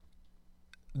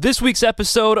This week's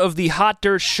episode of the Hot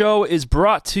Dirt Show is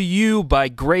brought to you by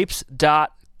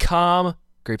Grapes.com.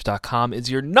 Grapes.com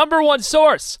is your number one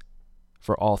source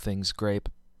for all things grape.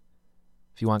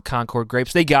 If you want Concord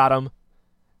grapes, they got them.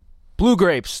 Blue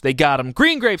grapes, they got them.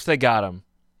 Green grapes, they got them.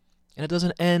 And it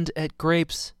doesn't end at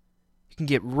grapes. You can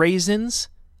get raisins.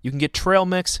 You can get trail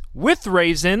mix with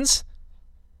raisins.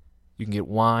 You can get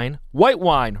wine, white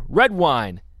wine, red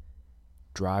wine,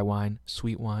 dry wine,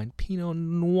 sweet wine, Pinot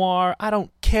Noir. I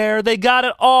don't care. They got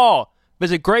it all.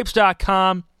 Visit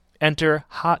grapes.com. Enter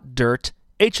Hot Dirt,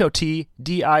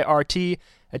 HOTDIRT,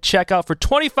 at checkout for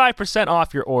 25%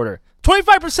 off your order.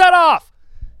 25% off!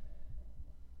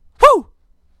 Woo!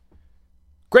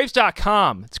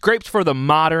 Grapes.com. It's grapes for the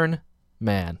modern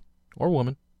man or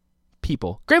woman.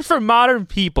 People. Grapes for modern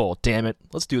people. Damn it.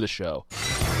 Let's do the show.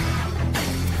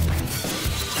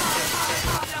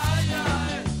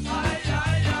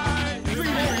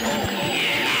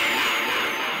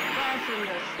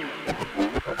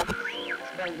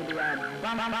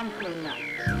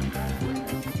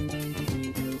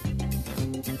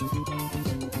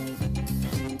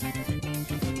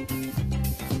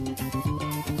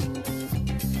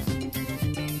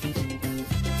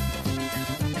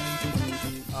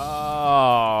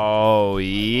 Oh,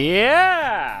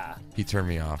 yeah. He turned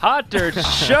me off. Hot Dirt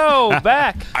Show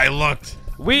back. I looked.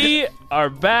 We are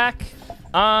back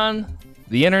on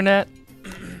the internet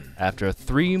after a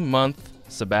 3-month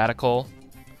sabbatical.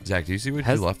 Zach, do you see what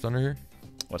you left under here?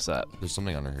 What's that? There's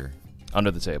something under here.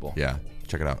 Under the table. Yeah,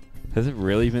 check it out. Has it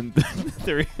really been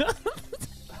 3?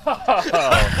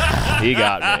 Oh, he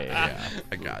got me. Yeah,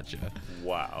 I gotcha.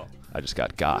 Wow. I just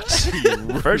got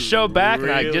First show back,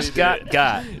 and I just got.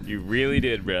 You really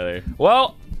did, brother.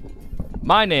 Well,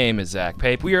 my name is Zach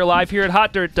Pape. We are live here at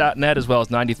hotdirt.net as well as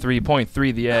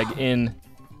 93.3 The Egg in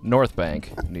North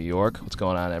Bank, New York. What's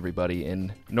going on, everybody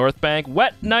in North Bank?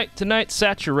 Wet night tonight,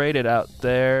 saturated out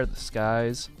there. The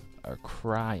skies are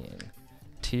crying.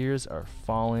 Tears are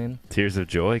falling. Tears of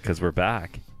joy because we're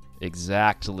back.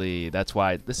 Exactly. That's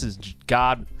why this is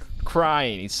God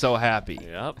crying. He's so happy.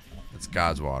 Yep. It's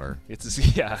God's water.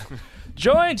 Yeah.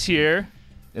 Joined here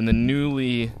in the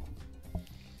newly,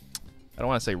 I don't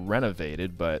want to say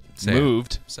renovated, but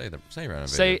moved. Say renovated.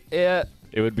 Say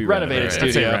It would be Renovated I'd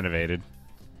say studio.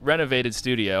 renovated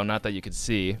studio. Not that you could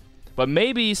see, but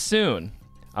maybe soon.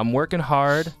 I'm working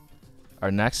hard.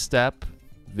 Our next step,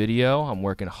 video. I'm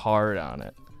working hard on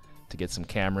it to get some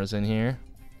cameras in here.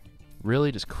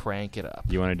 Really, just crank it up.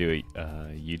 You want to do a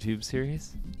YouTube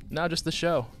series? No, just the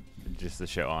show Just the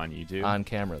show on YouTube? on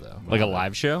camera though. Like a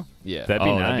live show? Yeah. That'd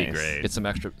be nice. That'd be great.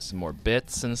 Get some more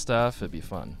bits and stuff. It'd be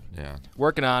fun. Yeah.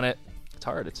 Working on it. It's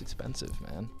hard. It's expensive,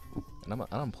 man. And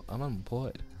I'm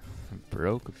unemployed.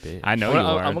 Broke bitch. I know you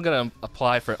are. I'm gonna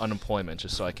apply for unemployment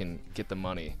just so I can get the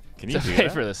money Can you to do pay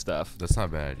that? for this stuff. That's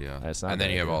not bad, yeah. That's not and then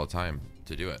bad, you have yeah. all the time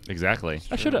to do it. Exactly.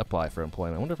 I should apply for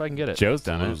employment. I wonder if I can get it. Joe's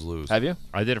done it. Lose. Have you?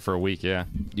 I did it for a week. Yeah,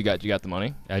 You got the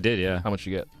money? I did. Yeah. How much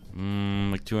you get?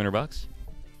 Like $200.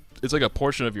 It's like a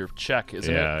portion of your check,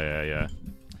 isn't it? Yeah.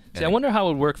 See, I wonder how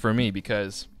it would work for me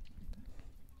because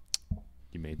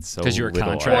You made so 'Cause you were little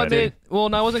contracted.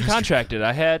 already. no, I wasn't contracted.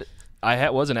 I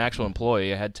was an actual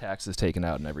employee. I had taxes taken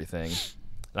out and everything,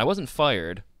 and I wasn't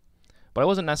fired, but I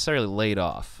wasn't necessarily laid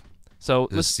off. So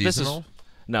Is it seasonal?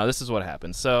 This is what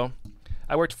happened. So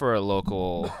I worked for a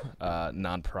local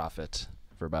nonprofit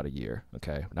for about a year.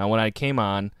 Okay. Now when I came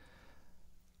on,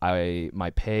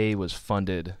 my pay was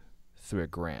funded through a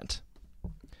grant,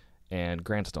 and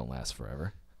grants don't last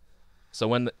forever. So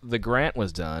when the grant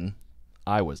was done,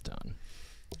 I was done.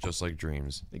 Just like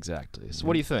dreams. Exactly. So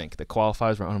what do you think? That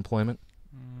qualifies for unemployment?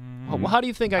 Well, how do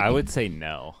you think I would say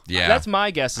no. Yeah. That's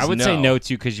my guess. I would say no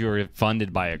too because you were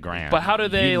funded by a grant. But how do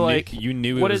they You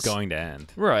knew it what was is- going to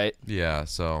end. Right. Yeah,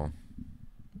 so,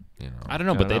 I don't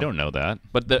know, I but don't they know. don't know that.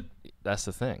 But that's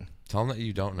the thing. tell them that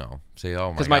you don't know. Say, oh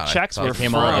my God. 'Cause my I checks thought were this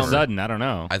Came was all of a forever. sudden. I don't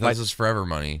know. I thought this was forever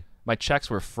money. My checks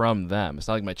were from them. It's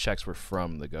not like my checks were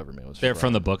from the government. It was They're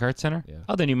from the Book Art Center. Yeah.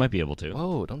 Oh, then you might be able to.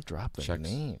 Whoa! Don't drop the Checks.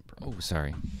 name, bro. Oh,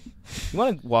 sorry. You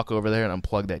want to walk over there and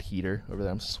unplug that heater over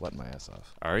there? I'm sweating my ass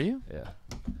off. Are you? Yeah.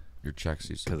 Your checks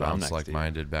used to 'Cause I'm bounce next like to you.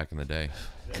 mine did back in the day.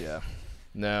 Yeah.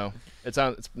 No, it's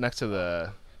on. It's next to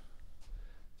the.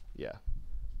 Yeah.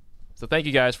 So thank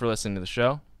you guys for listening to the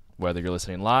show, whether you're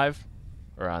listening live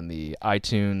or on the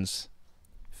iTunes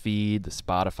feed, the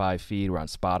Spotify feed. We're on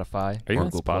Spotify. Are you on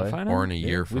Google Play. Spotify now? Or in a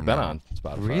year from We've been now. on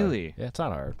Spotify. Really? Yeah, it's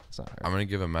not hard. It's not I'm hard. going to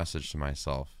give a message to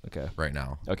myself Okay. right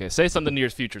now. Okay. Say something to your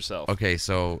future self. Okay,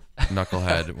 so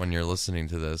Knucklehead, when you're listening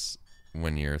to this,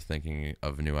 when you're thinking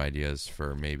of new ideas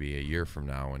for maybe a year from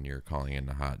now, when you're calling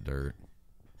into Hot Dirt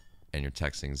and you're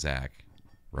texting Zach,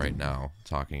 right now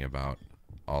talking about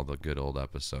all the good old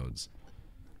episodes,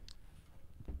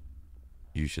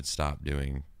 you should stop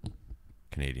doing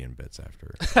Canadian bits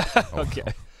after.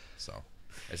 Okay. So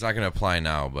it's not going to apply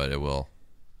now, but it will.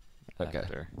 Okay.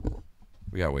 After.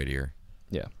 We got weightier.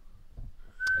 Yeah.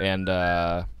 And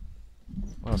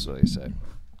what else did I say?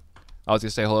 I was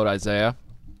gonna say hello to Isaiah.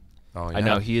 Oh, yeah. I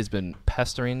know he has been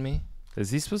pestering me.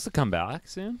 Is he supposed to come back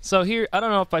soon? So here, I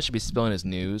don't know if I should be spilling his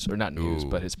news, or not news, Ooh.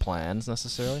 but his plans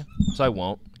necessarily. So I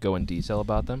won't go in detail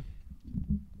about them.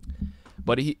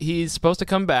 But he's supposed to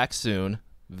come back soon,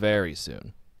 very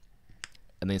soon.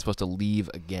 And then he's supposed to leave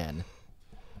again.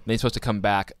 Then he's supposed to come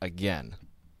back again.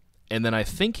 And then I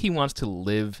think he wants to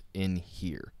live in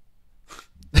here.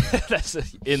 That's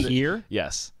Here?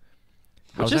 Yes.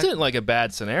 How's Which that- isn't like a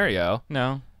bad scenario.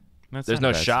 No. That's There's not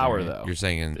a no bad shower scenario. though. You're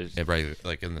saying There's- right,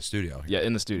 like in the studio. Yeah,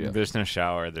 in the studio. There's no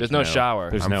shower. There's no shower.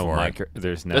 There's I'm no for it. micro.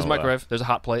 There's no. There's a microwave. There's a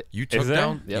hot plate. You took there?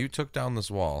 down. Yep. You took down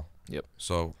this wall. Yep.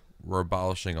 So we're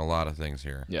abolishing a lot of things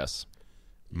here. Yes.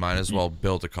 Might as well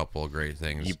build a couple of great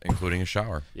things, including a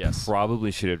shower. Yes.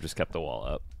 Probably should have just kept the wall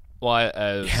up. Well,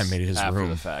 as Yeah, made it his after room.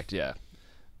 the fact, yeah.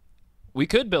 We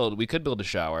could build a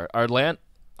shower. Our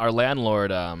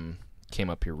landlord came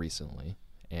up here recently,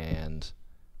 and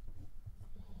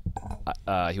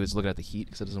he was looking at the heat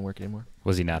because it doesn't work anymore.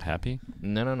 Was he not happy?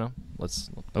 No. Let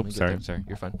Oh, me get sorry, there. sorry.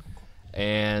 You're fine.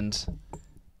 And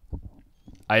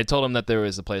I had told him that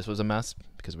the place was a mess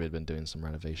because we had been doing some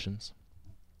renovations,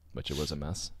 which it was a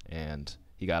mess. And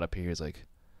he got up here. He's like,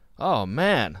 "Oh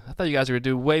man, I thought you guys were gonna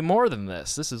do way more than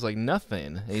this. This is like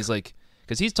nothing." And he's like,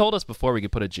 because he's told us before we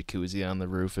could put a jacuzzi on the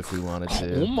roof if we wanted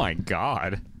to. Oh my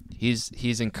God.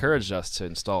 He's encouraged us to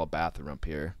install a bathroom up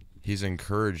here. He's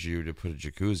encouraged you to put a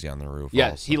jacuzzi on the roof.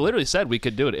 Yeah, also. he literally said we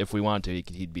could do it if we wanted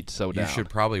to. He'd be so down. You should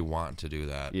probably want to do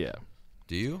that. Yeah.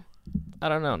 Do you? I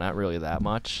don't know, not really that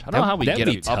much. I don't know how we that'd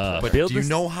get be it up tough. there. But do you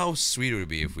know how sweet it would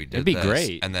be if we did It'd be this,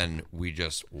 great. and then we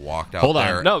just walked out Hold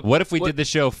there? on. No, What if we what- did the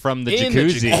show from the In the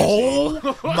jacuzzi?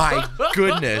 jacuzzi. Oh my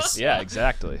goodness! Yeah,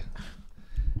 exactly.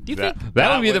 Do you That- think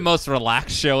That would be the most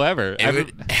relaxed show ever. It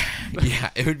would, yeah,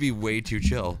 it would be way too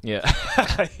chill. Yeah.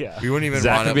 Yeah. We wouldn't even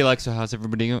Zach want would to. be like, "So how's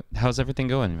everything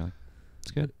going?" And you're like,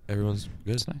 "It's good. Everyone's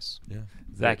good. It's nice." Yeah.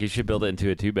 Zach, you should build it into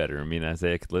a 2-bedroom. Me and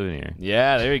Isaiah could live in here.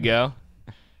 Yeah, there you go.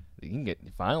 You can get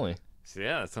finally. So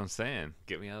yeah, that's what I'm saying.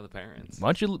 Get me out of the parents. Why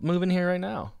don't you move in here right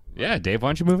now? Yeah, Dave, why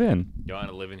don't you move in? You want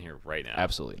to live in here right now?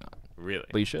 Absolutely not. Really?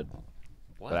 But you should.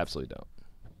 What? But absolutely don't.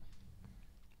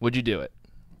 Would you do it?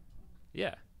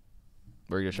 Yeah.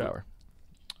 Where you get a shower?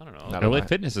 I don't know. I don't LA know.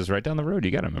 Fitness is right down the road.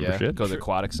 You got a Yeah. membership. Go to the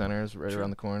aquatic centers right around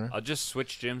the corner. I'll just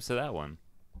switch gyms to that one.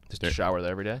 Just shower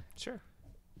there every day. Sure.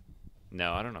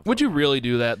 No, I don't know. if Would I you really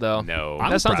do that though? want- No.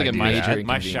 I'm That sounds like a probably do major that.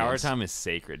 My shower inconvenience. time is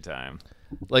sacred time.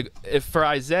 Like if for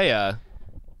Isaiah,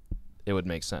 it would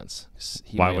make sense. 'Cause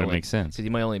he Why might would it only- make sense? Because he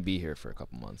might only be here for a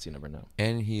couple months. You never know.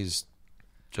 And he's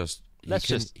just. That's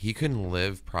just- He couldn't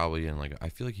live probably in like. I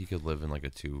feel like he could live in like a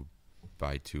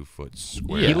 2x2 foot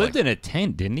square. Yeah. He like, lived in a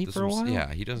tent, didn't he, this for a was- while?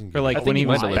 Yeah, he doesn't. Or give like a- think when he he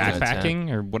was might have lived in a tent.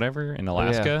 backpacking or whatever in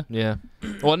Alaska. Yeah.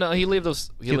 Well, no, he lived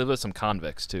with some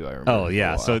convicts too. I remember. Oh for a yeah,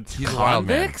 while. so He's a wild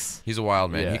man. Convicts? He's a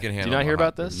wild man. Yeah. He can Did handle. you not hear a hot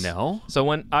about this? breeze. No. So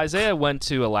when Isaiah went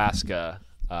to Alaska,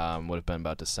 would have been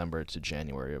about December to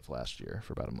January of last year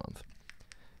for about a month,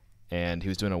 and he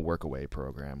was doing a work-away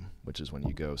program, which is when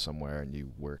you go somewhere and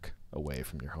you work away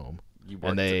from your home. You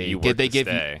And they you give- work they to give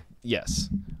you- stay. Yes,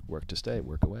 work to stay,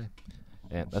 work away,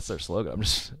 and that's their slogan.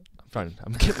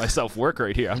 I'm getting myself work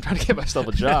right here. I'm trying to get myself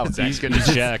a job. Zach's getting a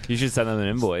check. You should send them an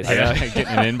invoice. Yeah, getting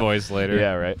an invoice later.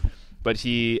 Yeah, right. But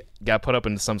he got put up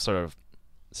in some sort of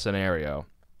scenario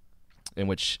in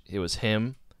which it was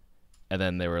him, and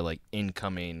then there were like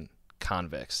incoming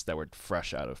convicts that were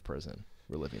fresh out of prison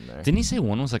were living there. Didn't he say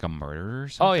one was like a murderer or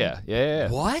something? Oh yeah.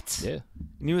 What? Yeah.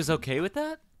 And he was okay with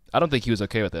that? I don't think he was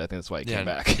okay with it. I think that's why he came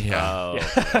back. Yeah.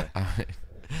 Oh.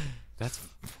 That's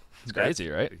It's crazy,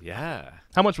 right? yeah.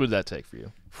 How much would that take for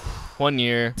you? 1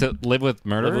 year. To live with Live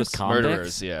murderers? with convicts?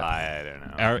 Murderers, yeah. I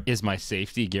don't know. Is my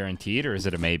safety guaranteed or is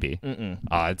it a maybe?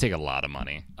 It'd take a lot of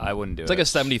money. I wouldn't do It's it. like a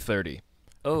 70-30.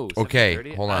 Oh, Okay,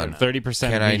 70-30? hold I on. don't know. 30%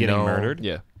 of Can me I getting know- murdered?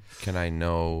 Yeah. Can I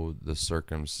know the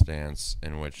circumstance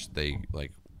in which they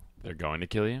like? They're going to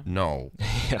kill you? No.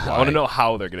 I want to know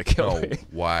how they're gonna kill No. me.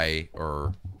 Why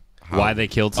or how? Why they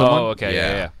killed someone? Oh, okay.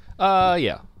 Yeah. Yeah.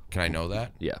 Yeah. Can I know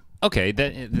that? Yeah. Okay,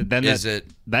 then Is that,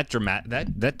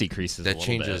 it that decreases a that little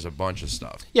changes bit. a bunch of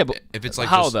stuff? Yeah, but if it's like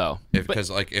how just, though? If But-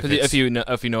 because like if If it's you know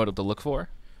what to look for.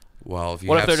 Well, if you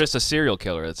What if have they're just a serial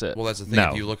killer? That's it. well, that's the thing. No.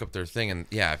 If you look up their thing, and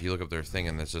if you look up their thing,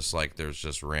 and it's just like there's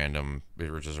just random, it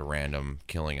was just a random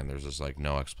killing, and there's just like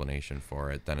no explanation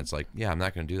for it, then it's like, yeah, I'm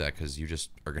not going to do that because you just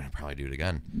are going to probably do it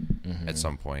again at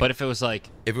some point. But if it was like,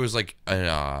 if it was like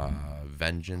a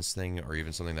vengeance thing, or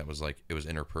even something that was like it was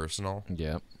interpersonal,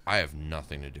 Yeah. I have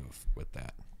nothing to do with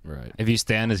that. Right. if you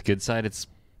stay on his good side, it's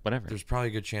whatever. There's probably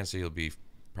a good chance that you'll be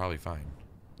probably fine.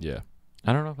 Yeah.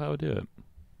 I don't know if I would do it.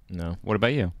 No. What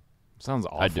about you? Sounds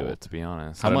awful. I'd do it. to be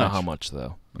honest. I don't know much? how much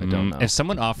though. I don't know. If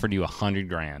someone offered you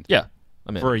 $100,000 Yeah.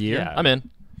 I'm in. for a year, Yeah. I'm in.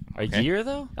 A year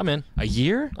though? I'm in. a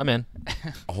year, I'm in.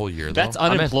 A whole year, that's though.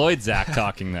 unemployed Zach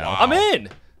talking though. I'm in.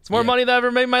 It's more money than I ever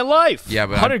made in my life. Yeah,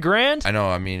 but 100 grand. I know.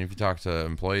 I mean, if you talk to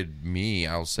employed me,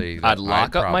 I'll say that I'd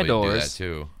lock up my probably do doors. that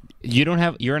too. You don't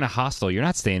have. You're in a hostel. You're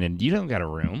not staying in. You don't got a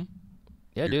room.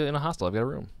 Yeah, dude. In a hostel, I've got a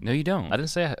room. No, you don't. I didn't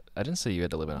say you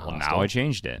had to live in a Well, hostel. now I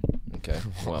changed it. Okay.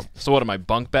 Well, so what am I,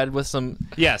 bunk bed with some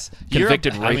Yes,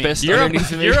 convicted rapist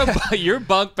underneath me? Your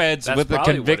bunk beds That's with a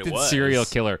probably what it convicted was. serial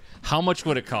killer. How much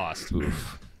would it cost?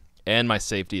 and my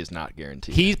safety is not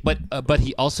guaranteed. But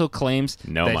he also claims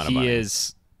No that amount of he money.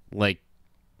 is like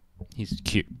he's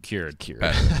cured.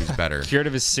 Better. He's better. Cured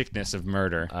of his sickness of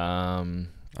murder. I'm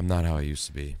not how I used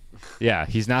to be. Yeah,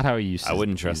 he's not how he used to. I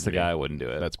wouldn't trust used the to be. guy. I wouldn't do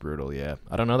it. That's brutal. Yeah,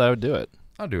 I don't know that I would do it.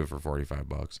 I'll do it for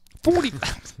 $45. 40.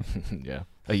 Yeah,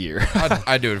 a year.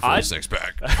 I'd do it for a six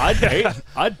pack. I'd pay.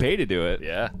 I'd pay to do it.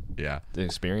 Yeah, Yeah. the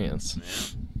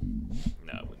experience.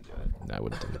 No, I wouldn't do it. I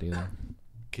wouldn't do it either.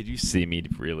 Could you see me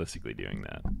realistically doing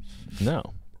that?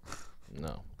 No.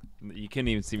 You can't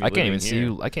even see me. I can't even living see here.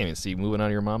 you. I can't even see you moving out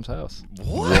of your mom's house.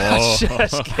 What?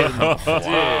 Just kidding.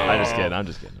 I'm just kidding. I'm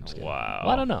just kidding. Wow.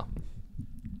 Well, I don't know.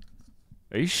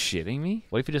 Are you shitting me?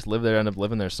 What if you just live there, end up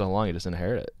living there so long, you just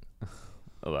inherit it?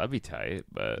 Oh, that'd be tight.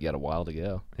 But You got a while to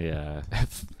go. yeah,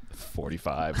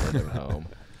 45 living at home.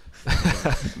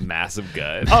 massive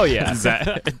gut. Oh yeah,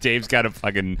 Dave's got a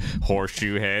fucking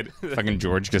horseshoe head. Fucking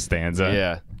George Costanza.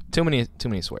 Yeah. Too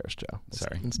many swears, Joe.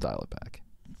 Sorry. Let's dial it back.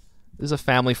 This is a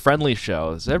family-friendly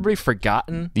show. Has everybody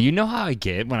forgotten? Do you know how I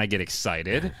get when I get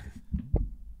excited?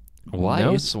 Why?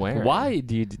 No swearing. Why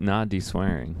do you not do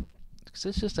swearing? Because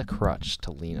it's just a crutch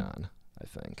to lean on, I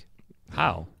think.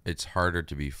 How? It's harder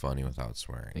to be funny without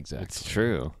swearing. Exactly. It's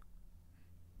true.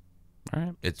 All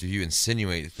right. It's you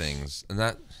insinuate things, and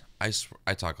that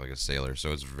I talk like a sailor,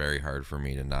 so it's very hard for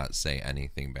me to not say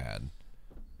anything bad.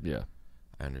 Yeah.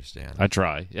 I understand. I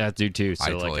try. Yeah, I do too. So I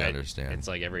like, totally understand. It's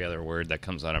like every other word that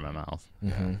comes out of my mouth.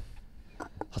 Mm-hmm.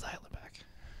 I'll dial it back.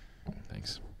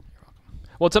 Thanks. You're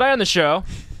welcome. Well, today on the show,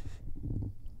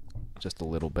 just a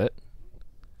little bit.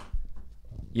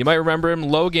 You might remember him,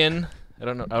 Logan. I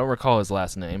don't recall his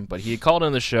last name, but he called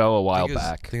in the show a while I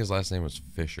back. think his last name was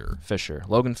Fisher. Fisher.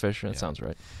 Logan Fisher, that sounds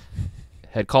right.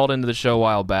 Had called into the show a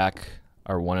while back,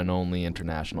 our one and only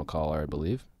international caller, I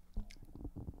believe.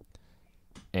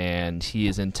 And he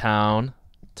is in town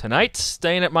tonight,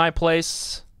 staying at my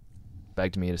place.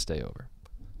 Begged me to stay over.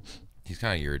 He's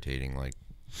kind of irritating. Like,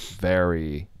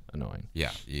 Very annoying.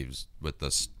 yeah, he's with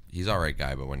this. He's all right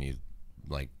guy, but when you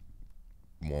like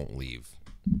won't leave,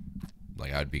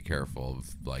 like I'd be careful of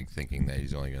like thinking that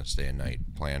he's only going to stay a night.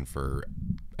 Plan for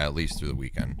at least through the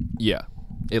weekend. Yeah,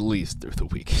 at least through the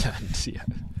weekend. Yeah,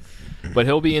 but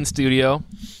he'll be in studio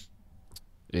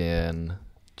in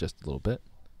just a little bit,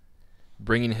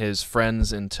 bringing his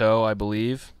friends in tow, I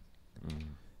believe.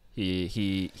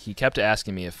 He kept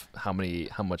asking me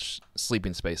how much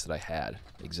sleeping space that I had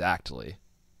exactly,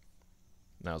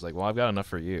 and I was like, well, I've got enough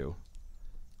for you.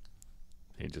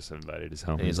 He just invited his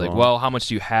homies. And he's like, along. well, how much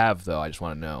do you have though? I just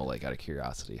want to know, like, out of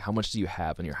curiosity, how much do you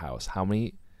have in your house? How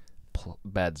many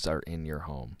beds are in your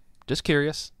home? Just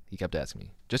curious. He kept asking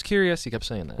me. Just curious. He kept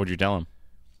saying that. What'd you tell him?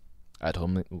 I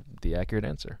told him the accurate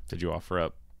answer. Did you offer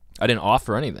up? I didn't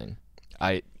offer anything.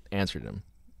 I answered him.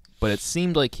 But it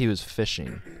seemed like he was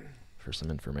fishing for some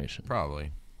information.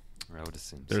 Probably. I would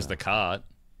assume There's so. the cot.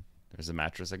 There's a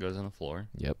mattress that goes on the floor.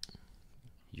 Yep.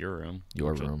 Your room.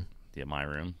 Your room. Yeah, my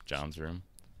room. John's room.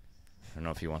 I don't know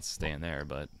if he wants to stay in there,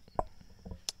 but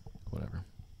Whatever.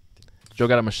 Joe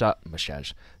got a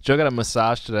massage. Joe got a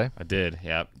massage today. I did.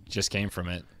 Yeah, just came from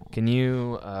it. Can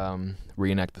you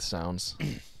reenact the sounds?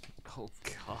 Oh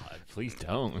God! Please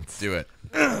don't. Do it.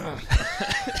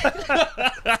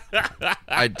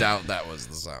 I doubt that was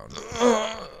the sound.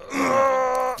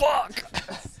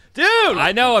 Dude!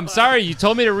 I know. I'm sorry. You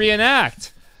told me to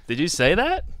reenact. Did you say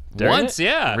that? During Once, it?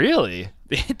 yeah. Really?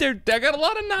 I got a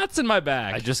lot of knots in my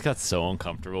back. I just got so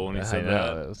uncomfortable when he said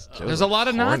that. There's a lot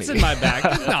of knots in my back.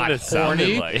 It's not it sounded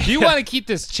horny. like. Do you want to keep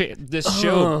this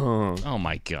show? Oh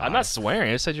my god! I'm not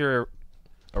swearing. I said you're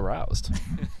aroused.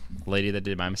 Lady that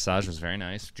did my massage was very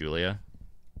nice, Julia.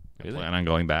 I Really? plan on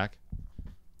going back.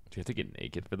 Do you have to get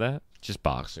naked for that? Just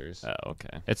boxers. Oh,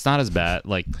 okay. It's not as bad.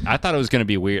 Like, I thought it was going to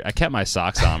be weird. I kept my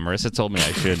socks on. Marissa told me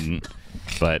I shouldn't,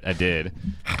 but I did.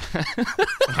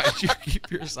 Why'd you keep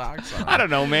your socks on? I don't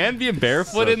know, man. Being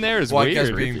barefoot in there is Well, I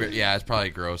guess weird. yeah, it's probably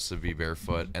gross to be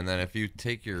barefoot. And then if you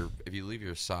leave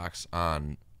your socks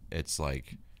on, it's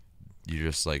like you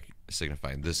just like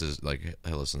signifying this is like,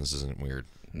 hey, listen, this isn't weird.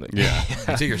 Yeah.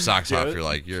 You take your socks off, you're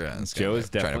like, you're this guy Joe's trying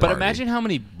to definitely- But party. imagine how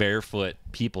many barefoot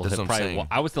people That's have what I'm probably. saying.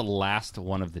 I was the last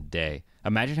one of the day.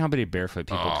 Imagine how many barefoot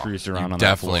people cruised around you on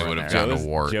definitely that floor. would in have there. gotten a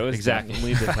wart. Joe is Exactly.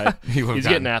 definitely the type. He would've He's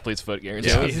gotten- getting athlete's foot Joe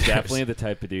guaranteed. is definitely the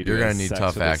type of dude. You're who gonna has need sex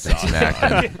tough with his acting socks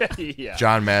and on. acting. yeah.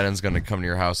 John Madden's gonna come to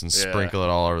your house and Yeah. sprinkle it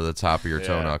all over the top of your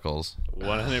toe Yeah. knuckles.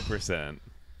 100%.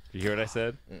 You hear what I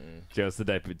said? Joe's the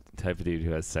type of dude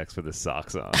who has sex with his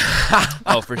socks on.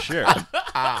 Oh, for sure.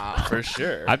 For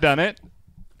sure. I've done it.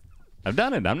 I'm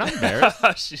not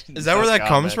embarrassed. Is that where that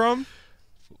comes comment. from?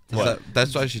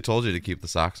 That's why she told you to keep the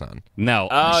socks on. No.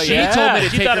 Oh, she yeah. told me to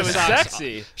She take thought her it was socks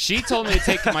sexy. She told me to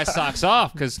take my socks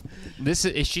off because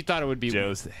she thought it would be.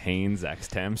 Joe's Hanes X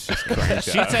Temps just cranked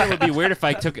She up. said it would be weird if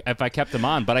I kept them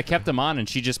on, but I kept them on, and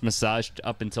she just massaged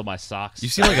up until my socks. You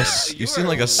seem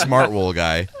like a smart wool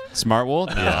guy. Smart wool?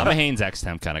 Yeah, I'm a Hanes X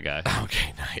Temp kind of guy.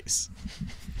 Okay, nice.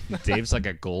 Dave's like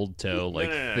a gold toe, like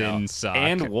No. thin sock.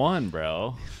 And one,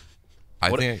 bro. I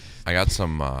think I got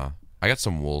some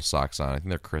wool socks on. I think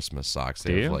they're Christmas socks.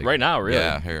 They Do have, you? like, Right now, really.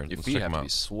 Yeah, here. Your let's feet check have them to be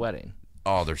out. sweating.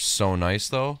 Oh, they're so nice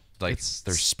though. Like It's-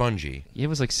 they're spongy. it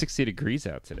was like 60 degrees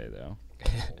out today, though.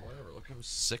 Whatever. Look how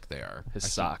sick they are. His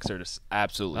socks are just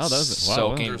absolutely Oh, those- wow,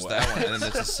 soaking There's wet. that one, and then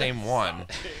it's the same one.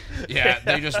 Yeah,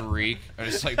 they just reek.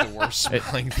 It's like the worst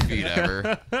smelling feet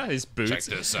ever. His boots. Check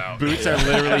this out. Boots are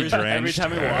literally drenched. Every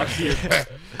time he walks, you're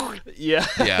Yeah.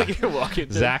 Yeah. You're walking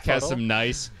through Zach the has puddle. some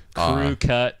nice crew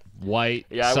cut white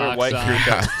Yeah, I wear socks white on.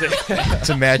 crew cuts.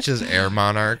 To match his Air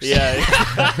Monarchs.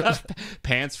 Yeah.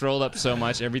 Pants rolled up so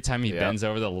much every time he Yeah. bends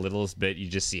over the littlest bit, you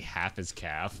just see half his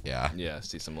calf. Yeah. Yeah.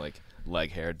 See some like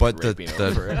leg hair But draping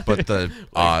over it.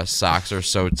 the socks are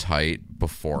so tight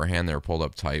beforehand. They were pulled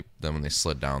up tight. Then when they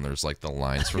slid down, there's like the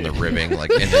lines from the ribbing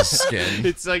like in his skin.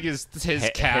 It's like his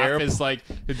calf hair- is like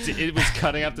it was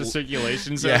cutting up the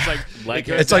circulation, so Yeah. it's like Like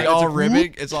It's like all whoop.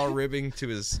 ribbing. It's all ribbing to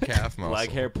his calf muscle. leg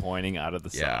hair pointing out of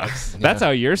the Yeah. socks. That's how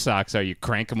your socks are. You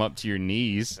crank them up to your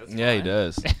knees. Yeah, he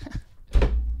does.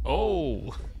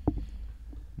 Oh,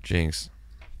 Jinx.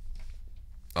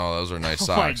 Oh, those are nice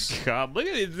oh my socks. god! Look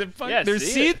at it. Yeah, They're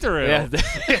see it. see-through. Yeah,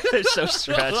 they're so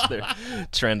stretched. They're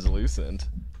translucent.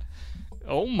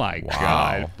 Oh my Wow.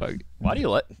 god! Fuck. Why do you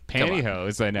like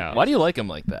Pantyhose, I know. Why do you like them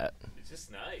like that? It's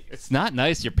just nice. It's not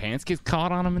nice. Your pants get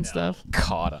caught on them and stuff.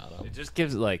 Caught on them. It just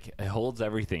gives it holds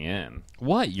everything in.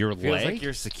 What? Your Feels leg? like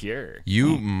you're secure.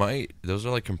 You might. Those are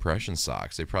like compression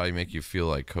socks. They probably make you feel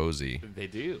like cozy. They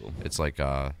do. It's like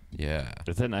yeah.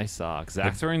 It's a nice sock.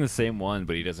 Zach's wearing the same one,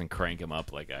 but he doesn't crank him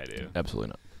up like I do. Absolutely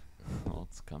not. Well,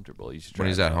 it's comfortable. You should. When try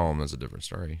he's it at out. home, that's a different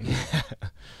story.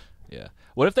 Yeah.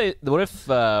 What if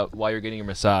while you're getting your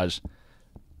massage,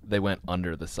 they went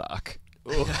under the sock?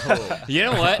 You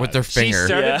know what? With their finger.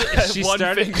 She One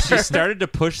started finger. to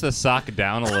push the sock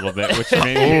down a little bit, which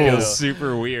made me feel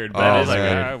super weird. But I was like,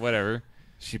 man. all right, whatever.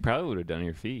 She probably would have done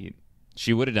your feet.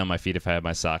 She would have done my feet if I had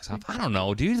my socks off. I don't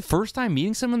know, dude. The first time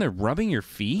meeting someone, they're rubbing your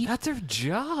feet. That's her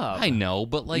job. I know,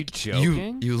 but like you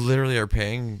joking? You literally are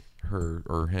paying her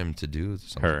or him to do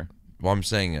something. her. Well, I'm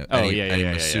saying Oh, any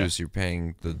yeah. masseuse, you're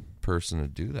paying the person to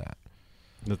do that.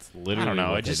 That's literally I don't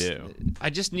know. what they do.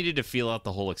 I just needed to feel out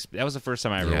the whole. That was the first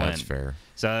time I ever Yeah, went. that's fair.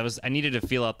 So I needed to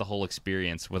feel out the whole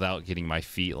experience without getting my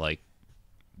feet like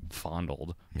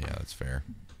fondled. Yeah, that's fair.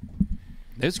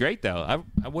 It was great though.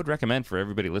 I would recommend for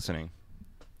everybody listening.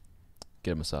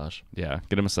 Get a massage. Yeah,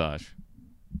 get a massage.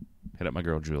 Hit up my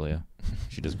girl Julia.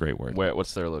 She does great work.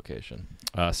 What's their location?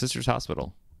 Sisters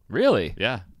Hospital. Really?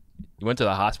 Yeah. You went to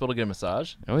the hospital to get a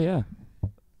massage? Oh yeah.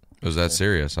 It was that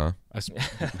serious, huh?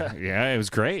 Yeah, it was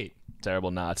great.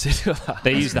 Terrible not to.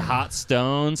 They used the hot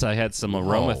stones. I had some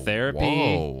aromatherapy.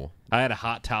 Whoa. I had a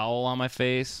hot towel on my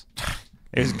face.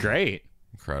 It was great.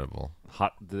 Incredible.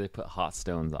 Hot? Do they put hot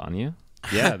stones on you?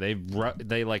 Yeah, they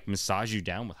like massage you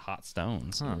down with hot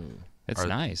stones. It's Are-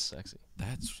 nice. Sexy.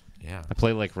 That's, yeah. I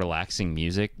play like relaxing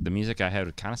music. The music I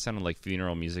had kind of sounded like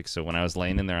funeral music. So when I was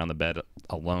laying in there on the bed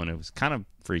alone, it was kind of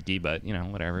freaky, but you know,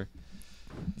 whatever.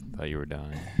 Thought you were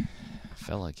dying. I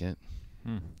felt like it.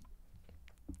 Interesting.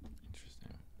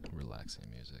 Relaxing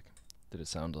music. Did it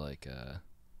sound like?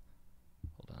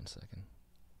 Hold on a second.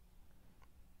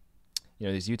 You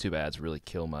know, these YouTube ads really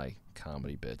kill my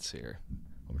comedy bits here.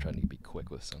 I'm trying to be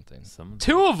quick with something. Someone.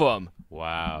 2 of them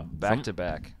Wow. back to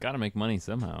back. Got to make money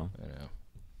somehow. I know.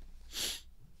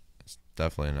 It's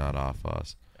definitely not off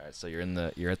us. All right, so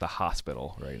you're at the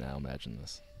hospital right now. Imagine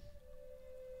this.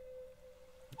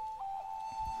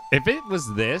 If it was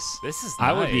this, This is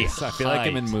I would be nice. I feel like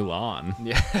I'm in hyped. Mulan.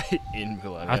 Yeah, in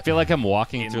Milan. I feel like I'm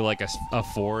walking through like a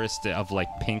forest of like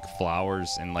pink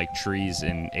flowers and like trees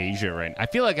in Asia right now. I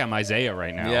feel like I'm Isaiah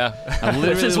right now. Yeah. I'm This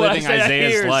literally is what living Isaiah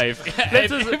Isaiah's hears. life. Every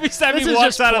time this he is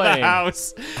walks just out of the playing.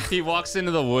 house, he walks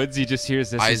into the woods, he just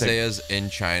hears this. he's like, Isaiah's in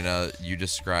China. You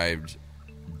described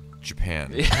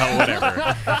Japan. oh,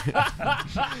 whatever.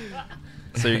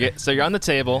 So you're on the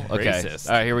table. Okay. Racist.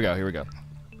 All right, here we go.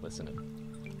 Listen.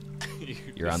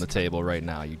 You're on the table right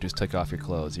now. You just took off your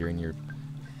clothes. You're in your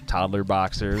toddler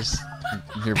boxers,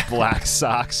 your black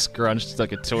socks scrunched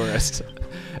like a tourist.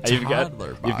 And you've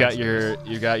got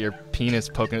your penis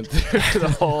poking through the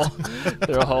hole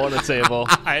in the table.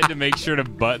 I had to make sure to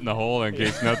button the hole in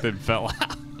case nothing fell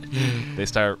out. They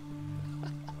start.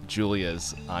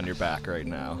 Julia's on your back right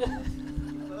now.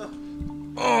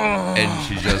 And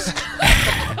she just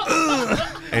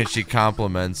and she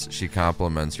compliments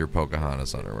your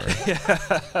Pocahontas underwear.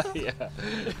 Yeah.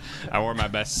 I wore my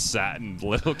best satin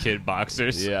little kid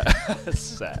boxers. Yeah.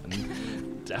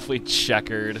 Satin. Definitely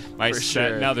checkered. My for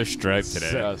satin, sure. now they're striped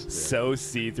today. So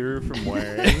see-through from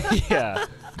wearing. Yeah.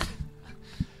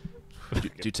 Do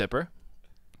you tip her?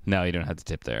 No, you don't have to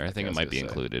tip there. I think I it was might be gonna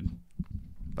say. included,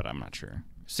 but I'm not sure.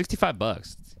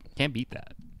 $65. Can't beat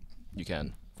that. You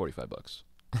can. $45.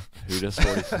 Who does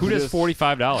 40? Who does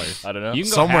 $45? I don't know. You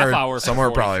can go half hour. For Somewhere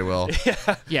 40. probably will.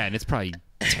 Yeah, and it's probably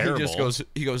terrible.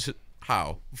 He goes,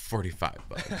 how?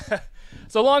 $45.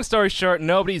 So long story short,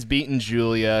 nobody's beating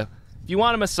Julia. If you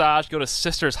want a massage, go to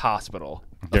Sisters Hospital.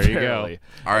 There you go. apparently.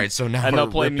 All right, so now And we're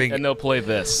they'll play ripping. and they'll play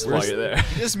this while you're there.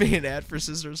 You just made an ad for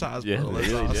Sisters Hospital.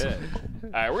 That's awesome. All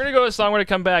right, we're gonna go to a song. We're gonna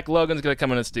come back. Logan's gonna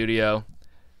come in the studio,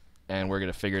 and we're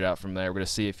gonna figure it out from there. We're gonna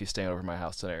see if he's staying over my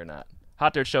house today or not.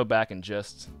 Hot Dirt Show back in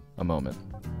just a moment.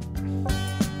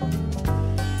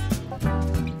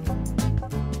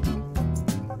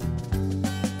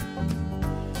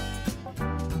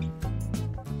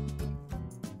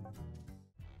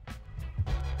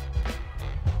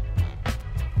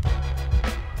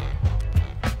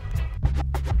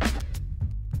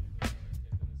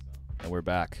 And we're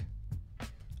back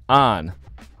on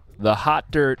the Hot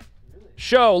Dirt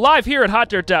Show, live here at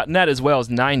hotdirt.net, as well as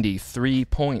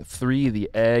 93.3 The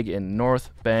Egg in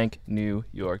North Bank, New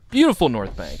York. Beautiful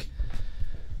North Bank.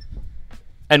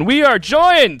 And we are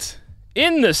joined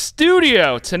in the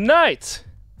studio tonight,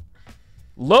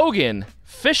 Logan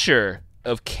Fisher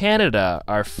of Canada,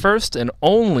 our first and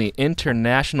only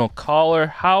international caller.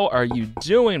 How are you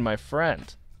doing, my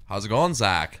friend? How's it going,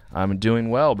 Zach? I'm doing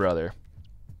well, brother.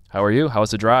 How are you? How was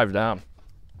the drive down?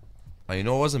 You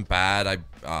know, it wasn't bad. I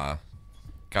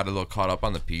got a little caught up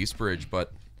on the Peace Bridge,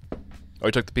 but Oh,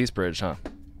 you took the Peace Bridge, huh?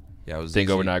 yeah, it was Didn't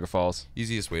go over easy- Niagara Falls.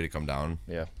 easiest way to come down.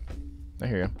 Yeah. I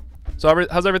hear you. So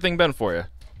how's everything been for you?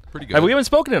 Pretty good. We haven't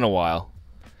spoken in a while.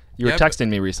 You were Yeah, but- texting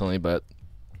me recently, but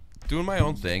Doing my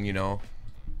own thing, you know.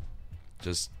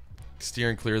 Just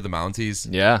steering clear of the Mounties.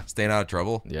 yeah. Staying out of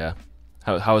trouble. Yeah.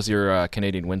 How's your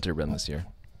Canadian winter been this year?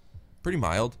 Pretty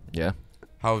mild. Yeah.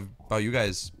 How about you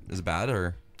guys? Is it bad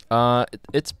or?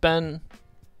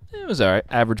 It was all right.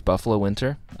 Average Buffalo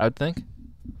winter, I would think.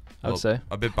 I would say.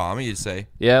 A bit balmy, you'd say.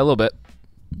 Yeah, a little bit.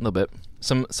 A little bit.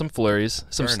 Some flurries,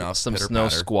 some Fair enough. some Pitter snow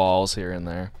patter. squalls here and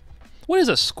there. What is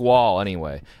a squall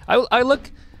anyway? I look.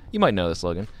 You might know this,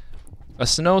 Logan. A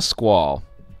snow squall.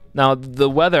 Now the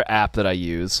weather app that I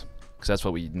use, because that's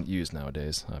what we use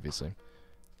nowadays, obviously,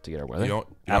 to get our weather. You don't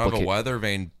have a Applica- weather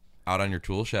vane out on your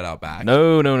tool shed out back?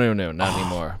 No, not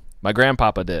anymore. My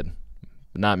grandpapa did,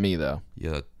 but not me though.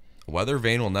 Yeah, a weather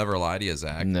vane will never lie to you,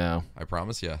 Zach. No. I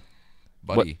promise you,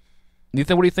 buddy. What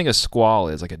do you think a squall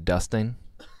is? Like a dusting?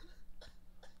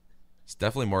 It's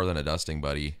definitely more than a dusting,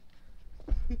 buddy.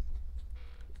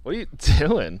 What are you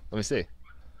doing? Let me see.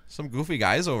 Some goofy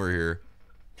guys over here.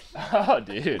 Oh,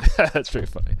 dude, that's pretty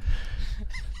funny.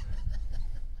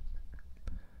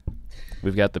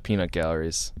 We've got the peanut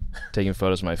galleries taking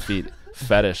photos of my foot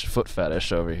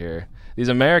fetish over here. These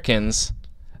Americans,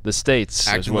 the States,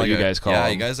 is what you guys call Yeah,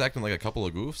 them. you guys acting like a couple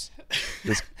of goofs.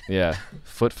 Yeah,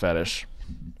 foot fetish.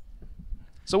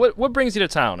 So what brings you to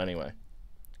town anyway?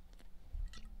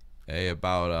 Hey,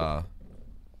 about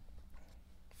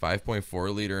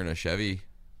 5.4 liter in a Chevy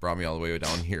brought me all the way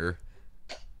down here,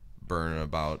 burning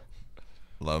about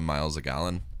 11 miles a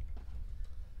gallon.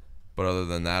 But other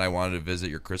than that, I wanted to visit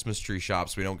your Christmas tree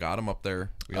shops. We don't got them up there.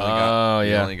 We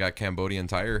only got Cambodian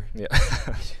Tire. Yeah.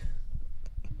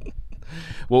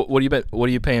 Well, what are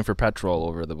you paying for petrol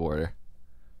over the border?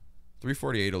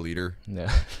 $3.48 a liter.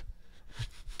 Yeah.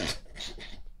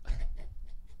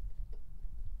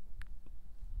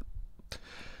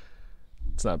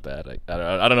 It's not bad.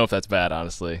 I don't know if that's bad,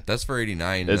 honestly. That's for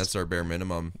 89. It's- That's our bare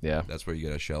minimum. Yeah. That's where you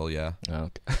get a shell. Yeah. Oh,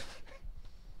 okay.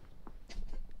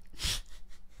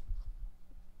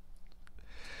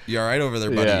 You all right over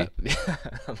there, buddy? Yeah.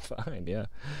 I'm fine. Yeah.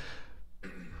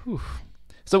 Whew.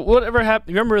 So whatever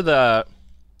happened? Remember the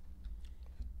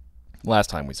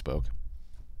last time we spoke?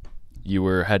 You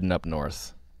were heading up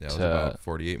north. Yeah, it was to- about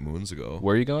 48 moons ago.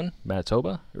 Where are you going? Manitoba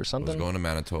or I was something? going to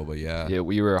Manitoba. Yeah. Yeah,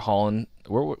 we were hauling.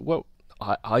 What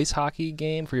ice hockey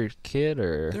game for your kid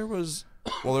or? There was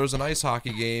an ice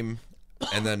hockey game,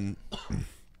 and then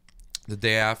the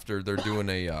day after they're doing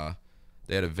they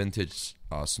had a vintage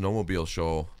snowmobile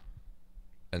show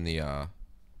in the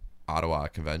Ottawa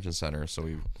Convention Center, so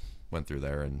we went through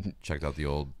there and checked out the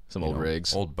old Some old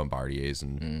rigs. old Bombardiers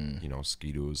and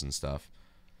Ski-Doos and stuff.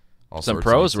 All Some sorts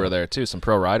of pros stuff. were there too. Some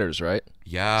pro riders, right?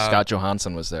 Yeah, Scott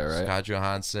Johansson was there, right? Scott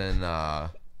Johansson,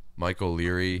 Mike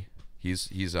O'Leary.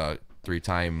 He's a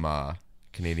 3-time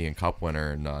Canadian Cup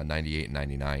winner in 98 and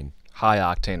 99. High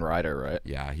octane rider, right?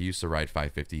 Yeah, he used to ride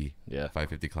 550. Yeah.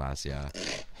 550 class, yeah.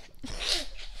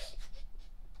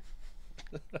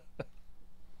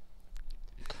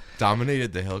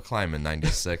 Dominated the hill climb in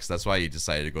 96. That's why he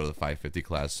decided to go to the 550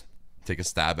 class, take a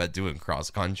stab at doing cross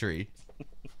country.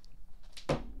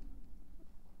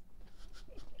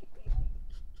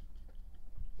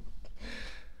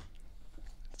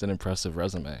 It's an impressive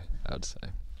resume, I would say.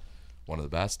 One of the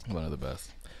best. One of the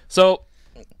best. So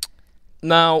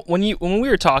now, when we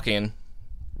were talking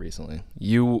recently,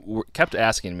 kept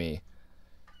asking me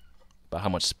about how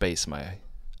much space my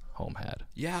home had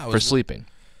Yeah, for sleeping.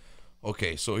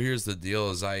 Okay, so here's the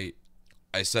deal: is I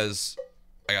talked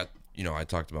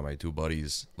about my two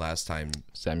buddies last time,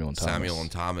 Samuel and Thomas. Samuel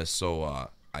and Thomas. So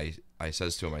I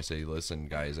says to him, I say, listen,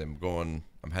 guys, I'm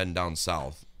heading down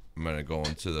south. I'm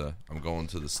going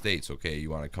to the States. Okay, you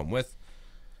want to come with?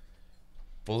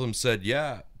 Both of them said,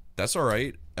 yeah, that's all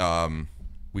right.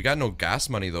 We got no gas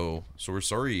money though, so we're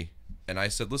sorry. And I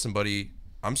said, listen, buddy,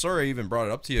 I'm sorry I even brought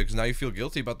it up to you because now you feel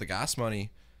guilty about the gas money.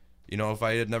 If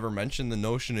I had never mentioned the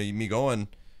notion of me going,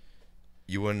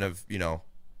 you wouldn't have,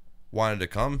 wanted to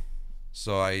come.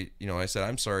 So I said,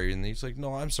 I'm sorry. And he's like,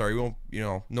 no, I'm sorry. We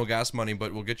won't, no gas money,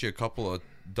 but we'll get you a couple of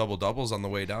double doubles on the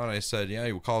way down. I said, yeah,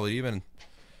 we'll call it even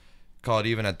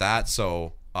at that.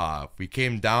 So we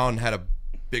came down, had a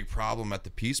big problem at the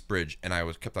Peace Bridge, and I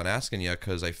kept on asking you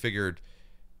because I figured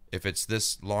if it's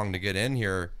this long to get in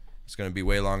here, it's going to be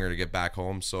way longer to get back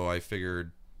home. So I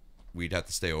figured we'd have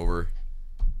to stay over.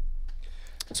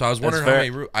 So I was wondering how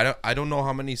many. I don't know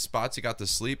how many spots you got to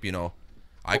sleep.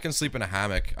 I can sleep in a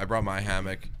hammock. I brought my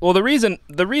hammock. Well, the reason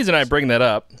I bring that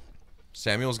up,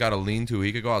 Samuel's got a lean-to.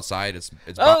 He could go outside. It's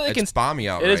balmy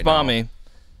out. It right is balmy.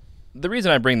 The reason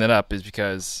I bring that up is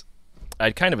because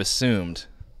I'd kind of assumed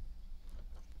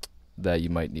that you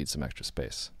might need some extra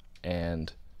space,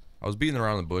 and I was beating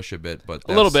around the bush a bit, but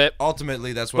a little bit.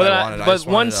 Ultimately, that's what I wanted.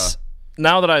 But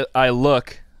now that I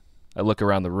look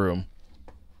around the room,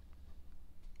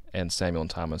 and Samuel and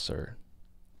Thomas are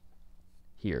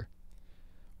here.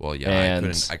 Well, yeah,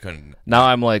 And I couldn't. Now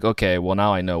I'm like, okay, well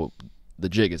now I know the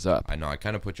jig is up. I know. I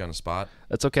kind of put you on the spot.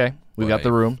 That's okay. We but got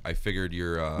the room. I figured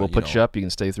you're. We'll put you up. You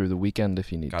can stay through the weekend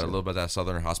if you need Got to. a little bit of that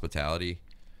southern hospitality.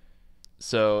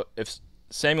 So if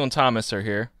Samuel and Thomas are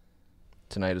here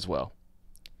tonight as well,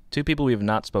 two people we have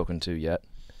not spoken to yet.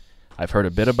 I've heard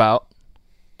a bit about,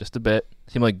 just a bit.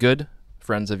 Seem like good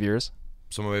friends of yours.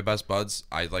 Some of my best buds.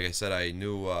 Like I said, I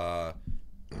knew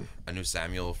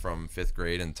Samuel from 5th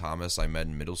grade, and Thomas I met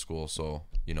in middle school. So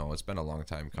it's been a long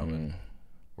time coming.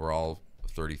 We're all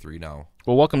 33 now.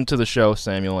 Well, welcome to the show,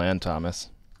 Samuel and Thomas.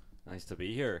 Nice to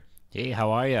be here. Hey,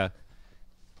 how are ya?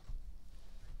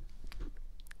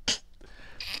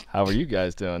 How are you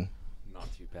guys doing? Not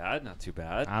too bad. Not too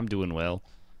bad. I'm doing well.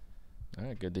 All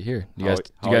right, good to hear. How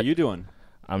are you doing?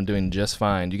 I'm doing just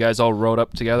fine. You guys all rode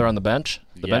up together on the bench?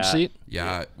 The bench Yeah. seat?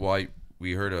 Yeah. Well,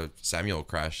 we heard Samuel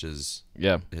crashed his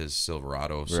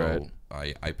Silverado, so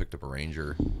Right. I picked up a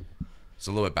Ranger. It's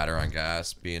a little bit better on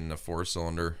gas, being a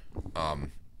 4-cylinder.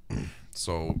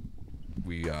 So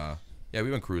we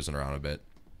went cruising around a bit,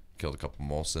 killed a couple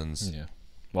Molsons. Yeah.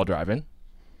 While driving?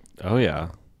 Oh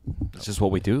yeah. It's just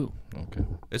what we do. Okay.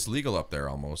 It's legal up there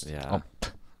almost. Yeah.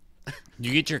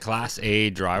 You get your Class A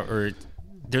driver. Or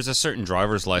there's a certain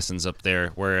driver's license up there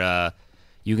where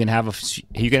you can have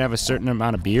a certain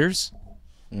amount of beers,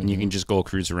 and you can just go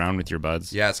cruise around with your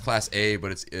buds. Yeah, it's Class A,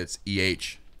 but it's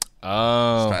EH.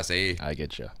 Oh. It's Class A. I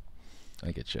get you.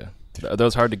 Are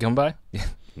those hard to come by?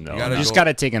 No. You gotta You just go- got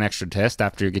to take an extra test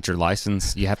after you get your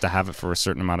license. You have to have it for a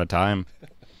certain amount of time.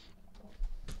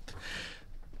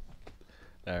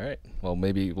 All right. Well,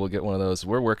 maybe we'll get one of those.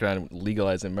 We're working on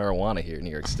legalizing marijuana here in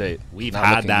New York State. We've Not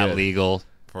had looking that good. legal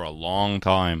for a long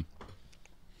time.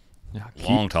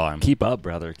 Long time. Keep up,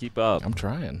 brother. Keep up. I'm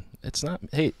trying. It's not.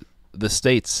 Hey, the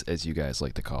states, as you guys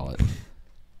like to call it,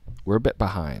 we're a bit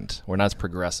behind. We're not as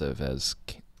progressive as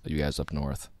you guys up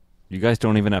north. You guys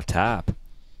don't even have tap.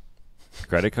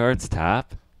 Credit cards,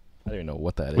 tap. I don't even know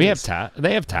what that is. We have tap.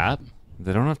 They have tap.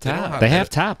 They don't have They don't tap. have- They have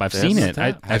tap. I've They seen have it.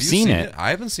 tap. I've seen it. I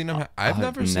haven't seen them. I've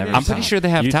never seen never it. I'm pretty sure they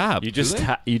have tap. You just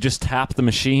they? you just tap the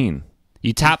machine.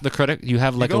 You tap the credit. You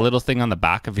have like a don't- little thing on the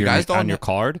back of your guys don't on your ha-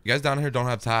 card. You guys down here don't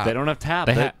have tap. They don't have tap.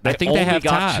 They ha- I think they only have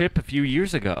got tap. chip a few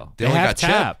years ago. They They only have got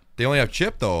tap. chip. They only have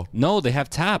chip though. No, they have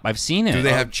tap. I've seen it. Do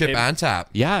they have chip it- and tap,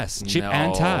 Yes, chip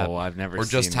and tap. No, I've never or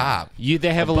seen just that. tap?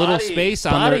 They have a little Buddy, space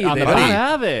on buddy, their on they the don't back.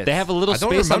 have it. They have a little I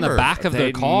don't space on the remember. back of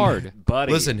their card.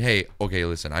 Buddy. Listen, hey, okay,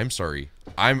 listen. I'm sorry.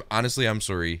 I'm sorry. I'm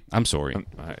sorry.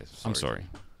 Alright, I'm sorry.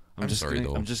 I'm sorry,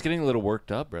 getting, though. I'm just getting a little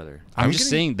worked up, brother. I'm I'm just getting-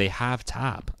 saying they have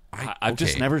tap. I've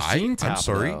just never seen tap, I'm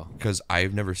sorry though. because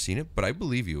I've never seen it, but I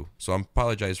believe you. So I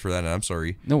apologize for that, and I'm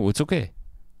sorry. No, it's okay.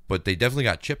 But they definitely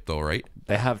got chip though, right?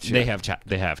 They have chip. They have chip.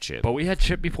 They have chip. But we had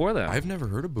chip before them. I've never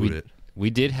heard about it. We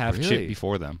did have Really? chip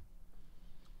before them.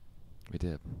 We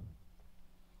did.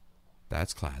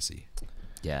 That's classy.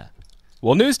 Yeah.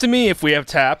 Well, news to me. If we have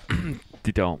tap,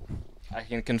 They don't. I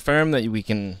can confirm that we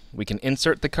can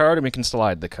insert the card and we can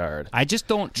slide the card. I just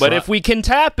don't. But if we can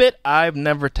tap it, I've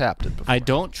never tapped it before. I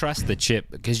don't trust the chip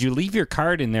because you leave your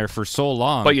card in there for so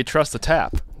long. But you trust the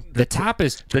tap. the tap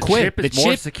is The quick. chip is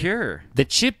more secure. The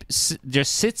chip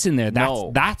just sits in there.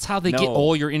 That's how they get No.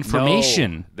 all your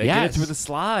information. No. They yes. get it through the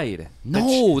slide.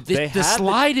 No, they the had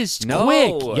slide is No.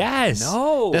 quick. Yes.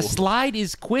 No. The slide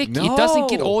is quick. It No. doesn't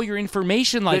get all your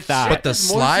information like The that. chip But the It's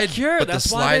more slide, secure. but That's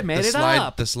the why slide, they made the it slide,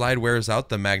 up. the slide wears out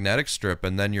the magnetic strip,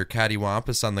 and then your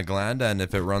cattywampus on the gland end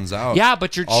if it runs out. Yeah,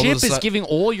 but your All of chip a is sudden- giving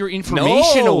all your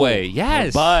information No. away.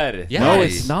 Yes. Bud. Yes. No,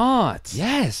 it's not.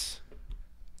 Yes.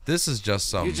 This is just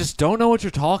some. You just don't know what you're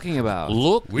talking about.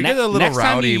 Look, we get a little next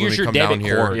time rowdy you when use we your come debit down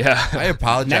here. card. Yeah. I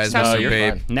apologize, Next time, Mr. you're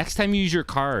Babe. fine. next time you use your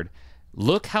card,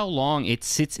 look how long it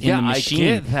sits in Yeah, the I machine.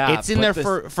 get that, It's in but there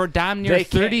this- for damn near they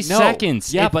can't- 30 no.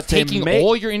 seconds. Yeah, It's but they taking make-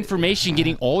 all your information,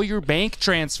 getting all your bank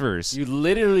transfers. You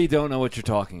literally don't know what you're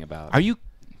talking about. Are you,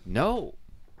 No.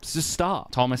 Just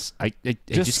stop. Thomas? I Just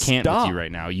just can't stop. with you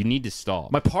right now. You need to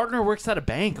stop. My partner works at a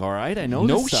bank, all right? I know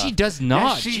No, this stuff. she does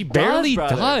not. Yes, She does, barely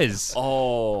brother. does.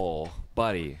 Oh,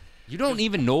 buddy. You don't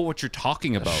even know what you're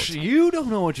talking about. You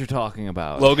don't know what you're talking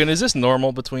about. Logan, is this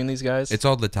normal between these guys? It's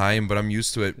all the time, but I'm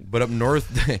used to it. But up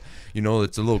north, you know,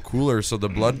 it's a little cooler, so the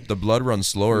blood runs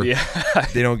slower. yeah.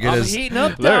 They don't get I'm as. heating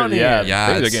up There- down yeah. here. Yeah,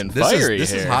 Things are it's- getting this fiery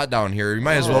is here. hot down here. You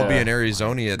might as well be in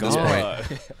Arizona at this God.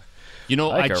 point. You know,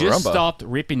 Like I a just rumba. stopped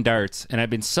ripping darts, and I've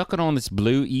been sucking on this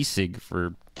blue e-cig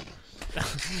for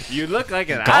You look like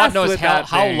an God ass knows with how, that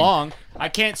how thing. long. I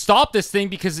can't stop this thing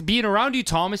because being around you,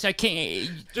 Thomas, I can't.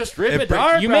 Just rip It it, break-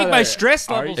 dart, You make my brother. stress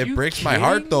Are levels. you It breaks my kidding?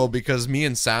 heart though, because me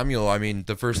and Samuel, I mean,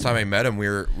 the first time I met him, we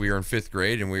were in 5th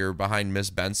grade and we were behind Miss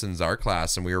Benson's art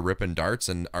class and we were ripping darts,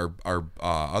 and our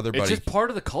other It's buddy. just part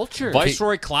of the culture.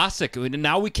 Viceroy Classic. And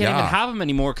now we can't Yeah. even have them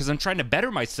anymore because I'm trying to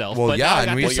better myself. Well, but yeah, now I and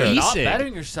got we this said- You're not e-cig.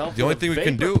 bettering yourself. The only with thing a we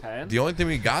can vapor do, pen. the only thing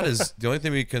we got is the only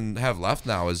thing we can have left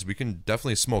now is we can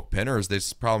definitely smoke pinners. The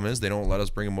problem is they don't let us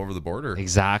bring them over the border.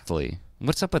 Exactly.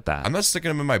 What's up with that? I'm not sticking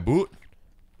them in my boot.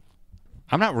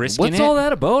 I'm not risking What's it. all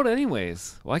that about,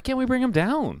 anyways? Why can't we bring him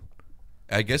down?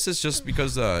 I guess it's just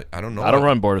because I don't know. I don't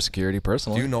run border security Do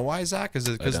personally. you know why, Zach? Is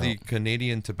it because the don't.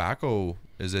 Canadian tobacco?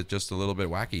 Is it just a little bit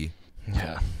wacky?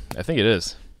 Yeah, I think it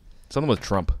is. Something with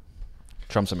Trump.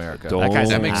 Trump's America. That guy's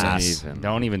That an makes ass. sense.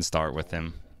 Don't even start with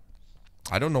him.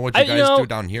 I don't know what you You guys know- do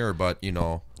down here, but you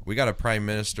know we got a prime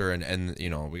minister and you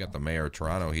know we got the mayor of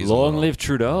Toronto. He's a Long little- live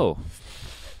Trudeau.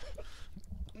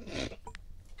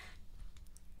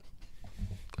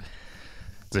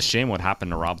 It's a shame what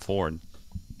happened to Rob Ford.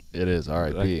 It is.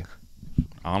 R.I.P.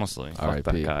 Honestly. All right, Fuck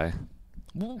that Pete. guy.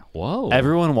 Whoa.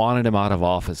 Everyone wanted him out of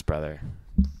office, brother.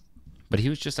 But he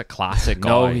was just a classic guy.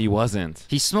 No, he wasn't.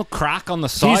 He smoked crack on the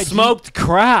side. He smoked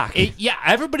crack. Yeah,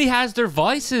 everybody has their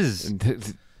vices.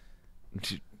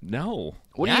 No.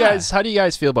 What do you Yeah. guys? How do you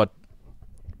guys feel about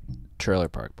Trailer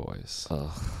Park Boys?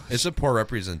 It's a poor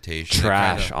representation. It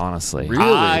Trash, kinda- honestly. Really?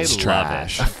 I It's love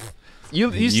trash. it. You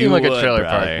seem You like a would, Trailer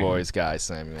brother. Park Boys guy,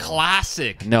 Samuel.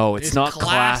 Classic. No, it's not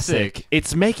classic.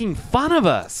 It's making fun of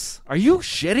us. Are you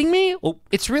shitting me? Oh,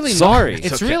 It's really Sorry. Not,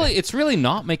 it's okay. really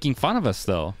not making fun of us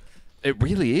though. It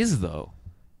really is, though.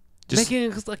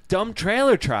 making it like dumb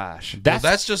trailer trash.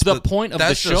 That's just the point of the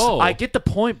that's just- show. I get the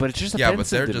point, but it's just Yeah, but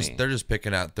offensive to me. they're just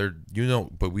picking at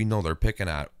but we know they're picking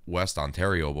at West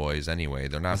Ontario boys anyway.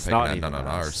 They're not It's picking not at even none of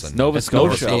us. ours. It's Nova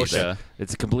Scotia. Scotia.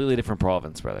 It's a completely different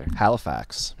province, brother.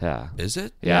 Halifax. Yeah. Is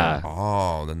it? Yeah.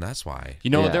 Oh, then that's why. You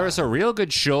know, Yeah. there was a real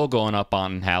good show going up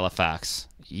on Halifax.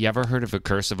 You ever heard of The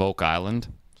Curse of Oak Island?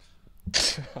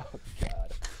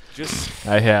 Just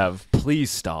I have.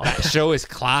 please stop. That show is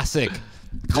classic.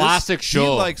 Classic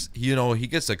show. He likes, he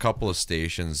gets a couple of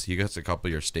stations. He gets a couple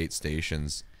of your state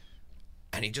stations,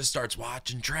 and he just starts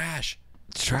watching trash.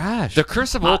 It's trash. The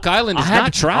Curse of Oak Island is I had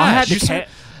not to- I had trash. to You ca-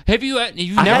 have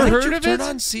you've Why never don't heard you of turn it?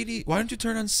 on CD? Why don't you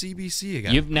turn on CBC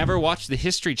again? You've never watched the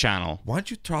History Channel. Why don't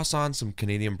you toss on some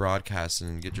Canadian broadcasting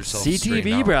and get yourself straightened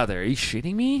CTV, out? brother. Are you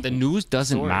shitting me? The news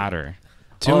doesn't Sorry. matter.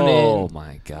 Tune oh in.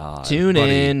 my god. Tune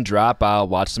buddy. in, drop out,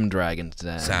 watch some Dragons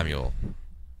Den. Samuel,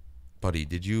 buddy,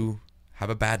 did you have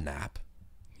a bad nap?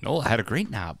 No, I had a great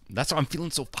nap. That's why I'm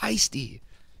feeling so feisty.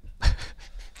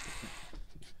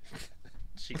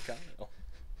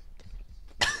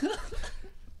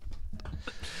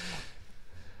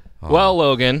 Well,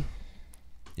 Logan,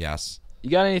 Yes. you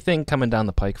got anything coming down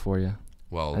the pike for you?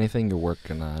 Well, Anything you're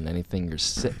working on? Anything you're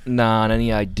sitting on?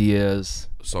 Any ideas?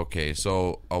 it's okay.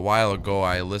 So a while ago,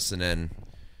 I listen in,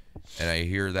 and I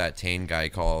hear that Tane guy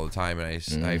call all the time, and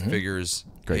I figures,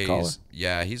 Great hey, caller.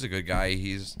 he's a good guy.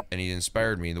 And he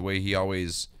inspired me the way he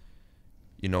always,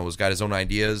 has got his own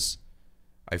ideas.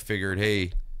 I figured,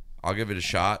 hey, I'll give it a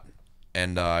shot,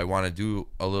 and I want to do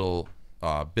a little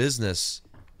business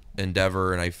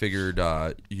endeavor, and I figured,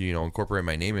 incorporate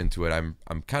my name into it. I'm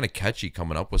kind of catchy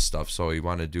coming up with stuff, so you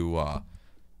want to do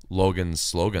Logan's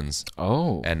slogans.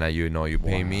 Oh, And you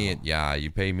pay me. Yeah, you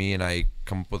pay me, and I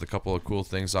come up with a couple of cool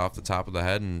things off the top of the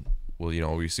head, and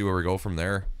we see where we go from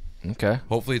there. okay.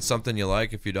 Hopefully, it's something you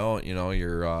like. If you don't,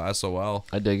 you're SOL.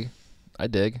 I dig.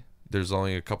 There's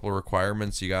only a couple of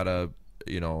requirements. You gotta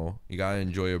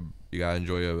enjoy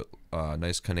a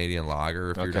nice Canadian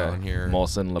lager if you're down here.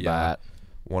 Molson Labatt. Yeah,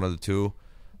 one of the two.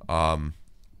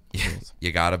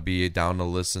 You gotta be down to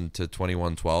listen to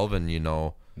 2112, and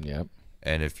Yep.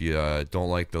 And if you don't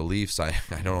like the Leafs, I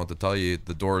don't know what to tell you.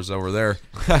 The door's over there.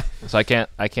 So I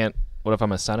can't. What if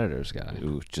I'm a Senators guy?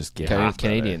 Ooh, just get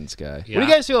Canadians guy. What do Yeah. you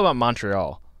guys feel about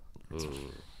Montreal?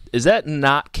 Is that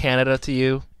not Canada to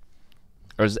you,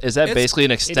 or is that It's- basically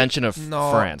an extension of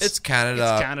No, France? It's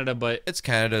Canada. It's Canada, but It's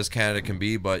Canada as Canada can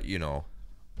be, but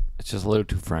It's just a little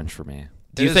too French for me.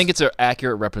 Do you It think is- it's an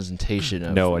accurate representation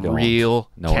of No, I don't. real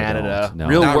No, I Canada, don't. No.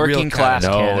 real Not real working class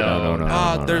Canada.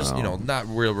 Canada? No. there's not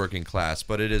real working class,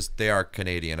 but they are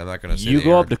Canadian. I'm not gonna say You they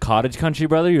go are. up to cottage country,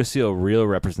 brother, you'll see a real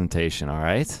representation. All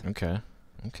right, Okay.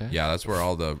 Yeah, that's where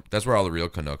all the real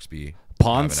Canucks be.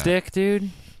 pond having at. stick, dude.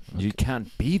 You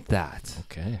can't beat that.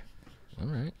 Okay. All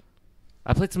right.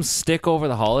 I played some stick over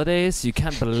the holidays. You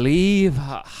can't believe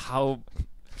how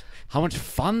much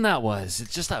fun that was.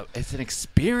 It's an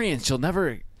experience you'll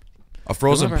never. A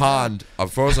frozen Remember pond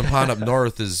up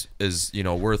north is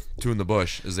worth two in the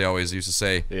bush, as they always used to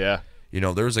say. Yeah.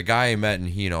 There was a guy I met, and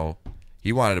he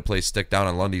wanted to play stick down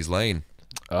on Lundy's Lane.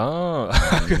 Oh.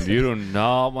 You do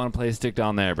not want to play stick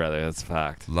down there, brother. That's a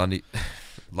fact.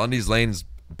 Lundy's Lane's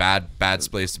bad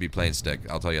place to be playing stick.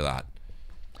 I'll tell you that.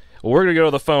 Well, we're going to go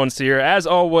to the phones here. As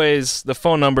always, the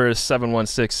phone number is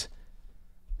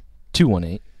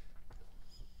 716-218-3458.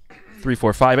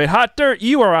 Hot Dirt,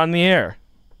 you are on the air.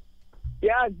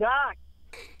 Yeah, Zach.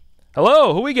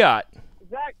 Hello, who we got?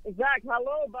 Zach,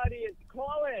 hello, buddy. It's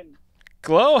Colin.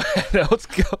 Hello?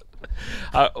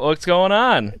 What's going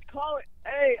on? It's Colin.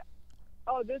 Hey,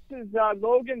 this is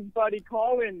Logan's buddy,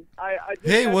 Colin. I just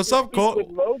Hey, have what's to up, speak Col- with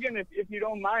Logan, if you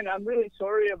don't mind. I'm really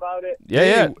sorry about it.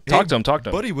 Yeah. Hey, Talk to him.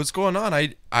 buddy. What's going on?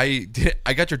 I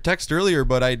got your text earlier,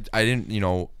 but I didn't.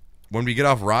 When we get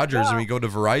off Rogers and we go to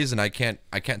Verizon, I can't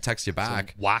text you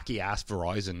back. wacky ass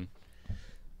Verizon.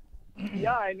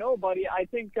 Yeah, I know, buddy. I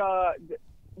think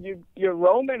you're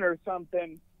roaming or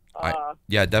something.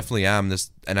 Yeah, definitely am.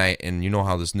 And you know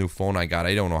how this new phone I got,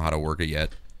 I don't know how to work it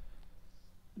yet.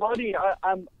 Buddy,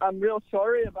 I'm real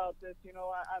sorry about this.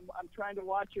 I'm trying to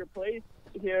watch your place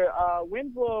here.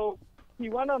 Winslow, he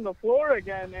went on the floor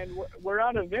again, and we're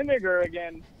out of vinegar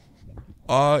again.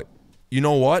 You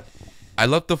know what? I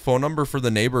left the phone number for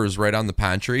the neighbors right on the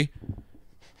pantry.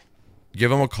 Give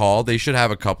them a call. They should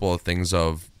have a couple of things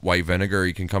of white vinegar.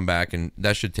 You can come back, and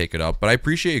that should take it up. But I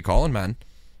appreciate you calling, man.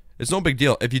 It's no big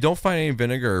deal. If you don't find any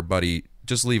vinegar, buddy,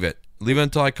 just leave it. Leave it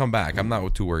until I come back. I'm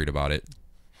not too worried about it.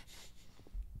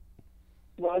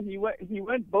 Well, he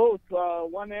went both,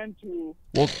 1 and 2.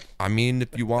 Well, I mean,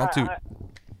 if you want to.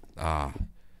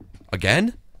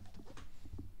 Again?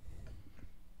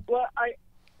 Well,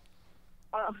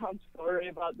 I'm sorry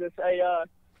about this.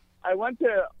 I went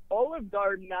to Olive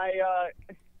Garden. I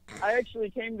actually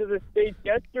came to the States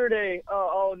yesterday.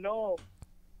 Oh no,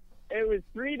 it was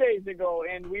 3 days ago,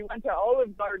 and we went to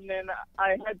Olive Garden, and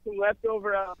I had some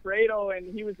leftover Alfredo,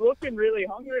 and he was looking really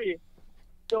hungry.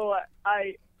 So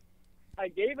I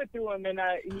gave it to him, and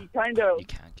he kind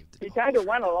of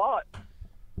went a lot.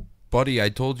 Buddy, I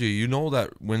told you, you know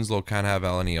that Winslow can't have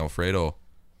any Alfredo.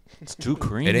 It's too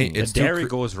creamy. It ain't. The It's dairy too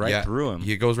goes right through him.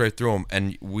 He goes right through him,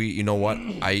 and you know what?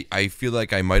 I feel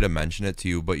like I might have mentioned it to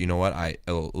you, but you know what?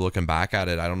 Looking back at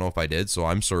it, I don't know if I did. So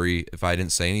I'm sorry if I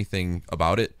didn't say anything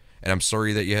about it, and I'm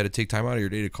sorry that you had to take time out of your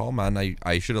day to call, man.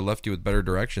 I should have left you with better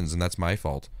directions, and that's my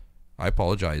fault. I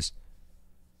apologize.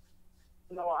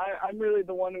 No, I'm really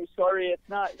the one who's sorry.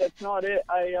 That's not it.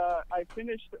 I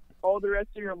finished all the rest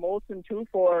of your Molson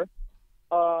 2-4.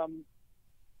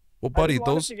 Well, buddy, I didn't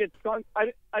want those. it to get skunked.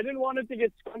 I didn't want it to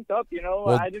get skunked up. You know,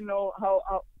 Well- I didn't know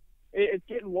how it's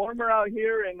getting warmer out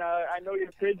here, and I know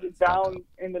your fridge is down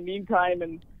in the meantime,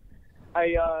 and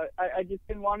I just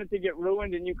didn't want it to get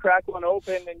ruined, and you crack one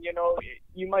open, and you know,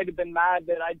 you might have been mad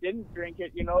that I didn't drink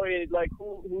it. You know, like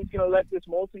who's gonna let this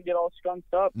Molson get all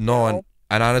skunked up? No, you know?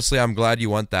 and honestly, I'm glad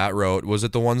you went that route. Was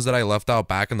it the ones that I left out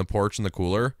back in the porch in the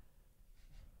cooler?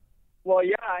 Well,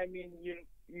 yeah. I mean,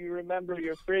 you remember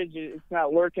your fridge? It's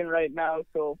not working right now,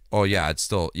 so. Oh yeah, it's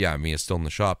still it's still in the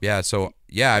shop. Yeah, so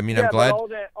yeah, I mean, Yeah, I'm glad.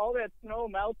 but all that snow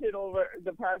melted over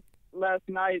the past last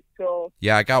night, so.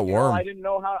 Yeah, it got You know, warm. I didn't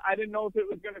know if it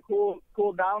was going to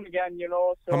cool down again. You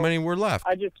know, so How many were left?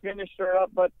 I just finished her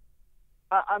up, but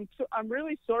I'm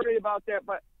really sorry about that.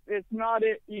 But it's not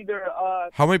it either.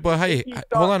 How many? But hey, you hold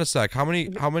thought- on a sec. How many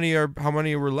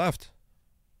were left?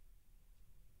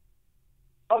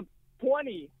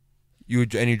 20. You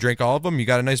drank all of them? You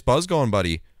got a nice buzz going,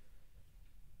 buddy.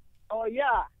 Oh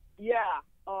yeah.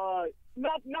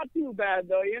 Not too bad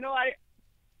though. You know,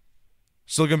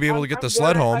 Still gonna be able to get I'm the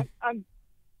sled good. home. I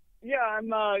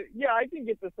can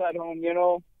get the sled home. You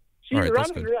know, she's All right, that's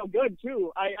running good. real good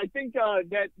too. I think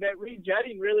that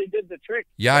rejetting really did the trick.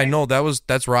 Yeah, I know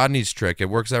that's Rodney's trick. It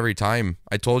works every time.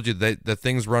 I told you that the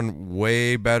things run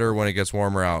way better when it gets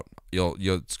warmer out.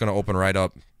 It's gonna open right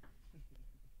up.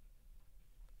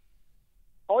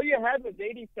 All you had was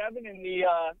 87 in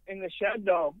the shed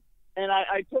though, and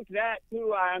I took that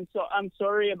too. I'm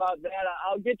sorry about that.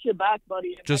 I'll get you back,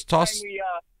 buddy. And Just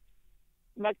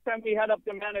next time we head up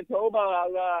to Manitoba,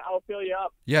 I'll fill you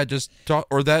up. Yeah, just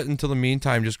or that until the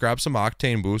meantime. Just grab some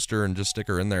octane booster and just stick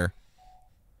her in there.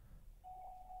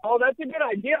 Oh, that's a good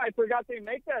idea. I forgot they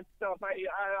make that stuff.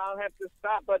 I'll have to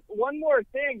stop. But one more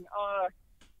thing.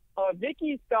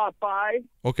 Vicky stopped by.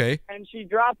 Okay. And she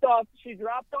dropped off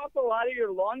a lot of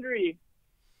your laundry,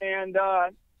 and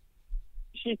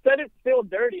she said it's still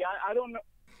dirty. I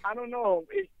don't know,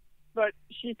 but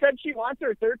she said she wants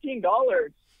her $13.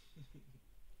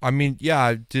 I mean,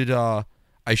 yeah. Did I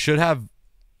should have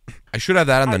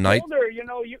that on the night. I told her, you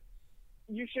know,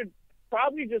 you should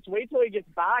probably just wait till he gets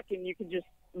back, and you can just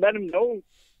let him know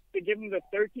to give him the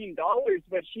 $13.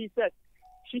 But she said,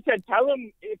 tell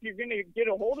him if you're going to get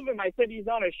a hold of him. I said he's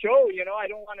on a show, you know. I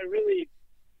don't want to really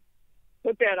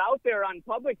put that out there on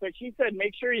public, but she said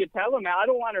make sure you tell him. I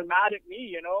don't want her mad at me,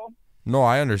 you know. No,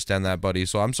 I understand that, buddy.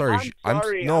 So I'm sorry. I'm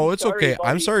sorry. It's sorry, okay.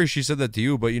 I'm buddy. sorry she said that to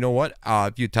you, but you know what?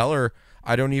 If you tell her,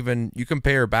 you can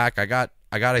pay her back. I got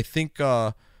I think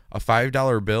a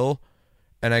 $5 bill,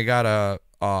 and I got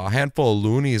a handful of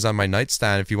loonies on my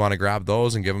nightstand. If you want to grab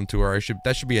those and give them to her,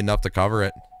 that should be enough to cover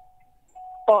it.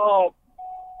 Oh,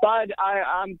 Bud,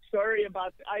 I'm sorry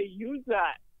about that. I used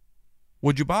that.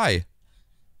 What'd you buy?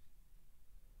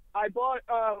 I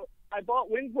bought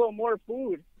Winslow more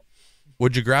food.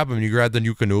 What'd you grab him? You grabbed the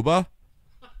new Canuba?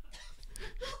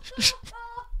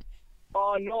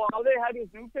 Oh no, all they had was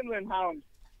Newfoundland Hound.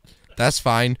 That's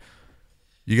fine.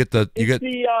 You get the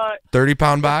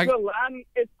 30-pound bag.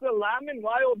 It's the lamb and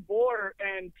wild boar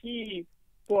and pea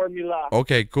formula.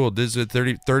 Okay, cool. This is a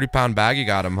 30-pound bag. You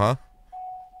got him, huh?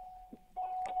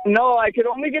 No, I could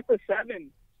only get the 7.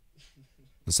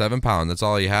 The 7-pound. That's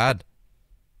all you had.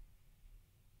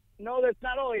 No, that's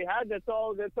not all he had. That's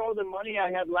all the money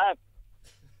I had left.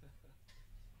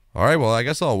 All right. Well, I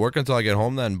guess I'll work until I get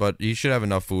home then. But he should have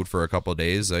enough food for a couple of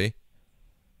days, eh?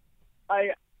 I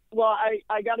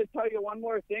got to tell you one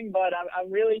more thing, but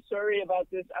I'm really sorry about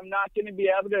this. I'm not going to be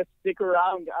able to stick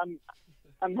around.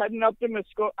 I'm heading up to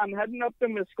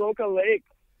Muskoka Lake.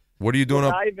 What are you doing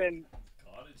up? Diving.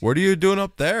 What are you doing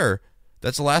up there?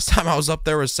 That's the last time I was up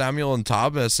there with Samuel and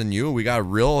Thomas and you. We got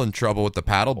real in trouble with the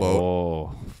paddle boat.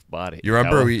 Oh, buddy. You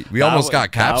remember we almost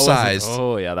got capsized.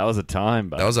 Oh, yeah, that was a time.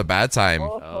 Buddy. That was a bad time.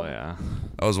 Oh, yeah.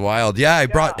 That was wild. Yeah, I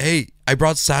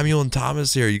brought Samuel and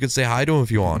Thomas here. You can say hi to him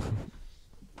if you want.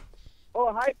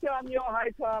 Oh, hi, Samuel. Hi,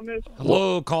 Thomas.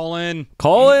 Hello, Colin.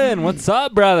 Colin, what's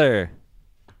up, brother?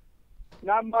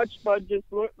 Not much, but just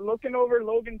looking over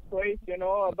Logan's place, you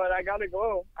know. But I gotta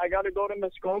go. I gotta go to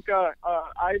Muskoka.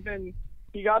 Ivan,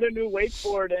 he got a new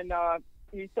wakeboard, and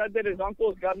he said that his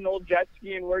uncle's got an old jet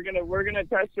ski, and we're gonna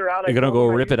test her out. You're gonna go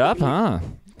rip it up, huh?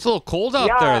 It's a little cold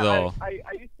out there, though. I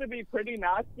used to be pretty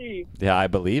nasty. Yeah, I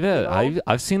believe it. You know?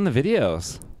 I've seen the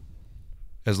videos.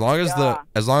 As long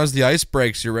as the ice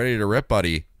breaks, you're ready to rip,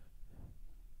 buddy.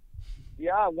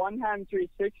 Yeah, one hand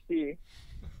 360.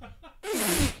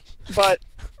 But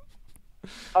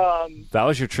That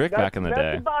was your trick back in the day.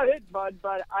 That's about it, bud.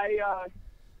 But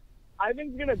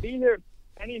Ivan's gonna be here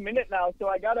any minute now, so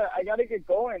I gotta get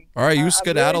going. All right, you I'm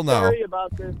skedaddle really now. sorry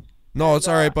about this. No, it's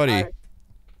all right, buddy.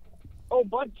 Oh,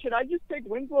 bud, should I just take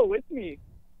Winslow with me?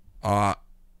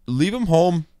 Leave him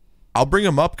home. I'll bring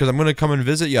him up because I'm gonna come and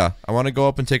visit you. I want to go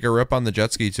up and take a rip on the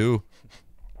jet ski too.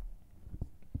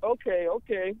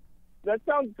 Okay. That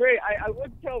sounds great. I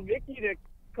would tell Vicky to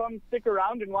come stick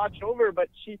around and watch over, but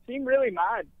she seemed really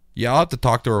mad. Yeah, I'll have to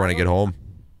talk to her when I get home.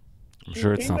 I'm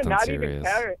sure it's She seemed to nothing not even serious.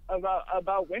 care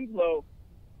about Winslow.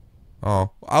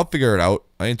 Oh, I'll figure it out.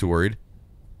 I ain't too worried.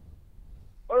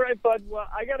 All right, bud. Well,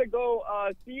 I gotta go.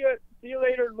 See you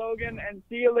later, Logan, and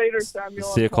see you later, Samuel.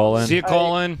 See you, Colin. See you,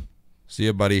 Colin. See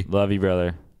you, buddy. Love you,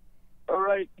 brother. All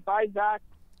right. Bye, Zach.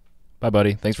 Bye,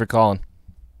 buddy. Thanks for calling.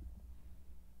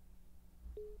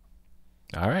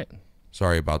 All right.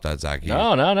 Sorry about that, Zachy.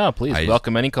 No. Please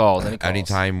welcome any calls.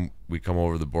 Anytime we come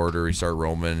over the border, we start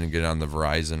roaming and get on the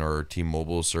Verizon or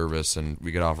T-Mobile service, and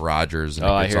we get off Rogers. And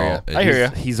I hear you.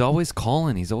 He's always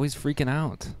calling. He's always freaking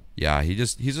out. Yeah,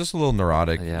 he's just a little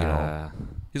neurotic. Yeah. You know?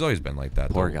 He's always been like that.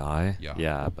 Poor though. guy. Yeah.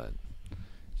 Yeah, but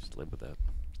just live with it.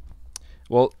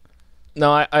 Well,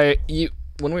 no,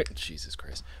 Jesus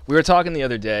Christ. We were talking the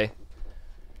other day,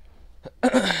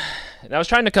 and I was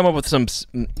trying to come up with some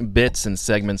bits and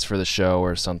segments for the show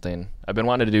or something. I've been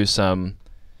wanting to do some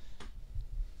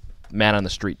man on the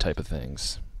street type of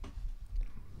things.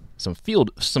 Some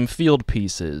field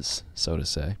pieces, so to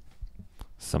say.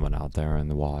 Someone out there in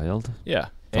the wild. Yeah.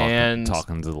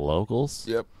 Talking to the locals.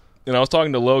 Yep. And I was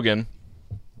talking to Logan,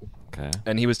 Okay.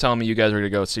 and he was telling me you guys were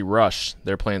going to go see Rush.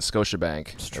 They're playing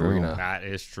Scotiabank. It's true. That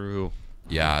is true.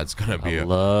 Yeah, it's gonna be. I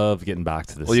love getting back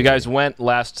to this. Well, you guys went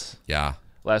last Yeah.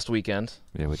 weekend,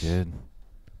 Yeah, we did.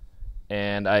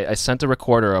 and I sent a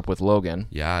recorder up with Logan.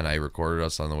 Yeah, and I recorded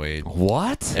us on the way.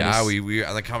 What? Yeah, we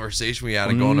on the conversation we had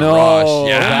to going to No. Rush.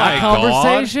 Yeah, That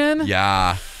conversation?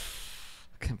 yeah.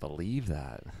 I can't believe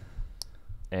that.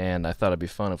 And I thought it'd be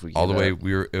fun if we All the did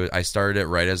way I started it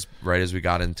right as we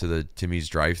got into the Timmy's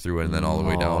drive-through, and then all the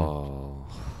way down. Oh.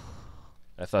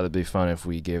 I thought it'd be fun if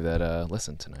we gave that a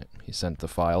listen tonight. He sent the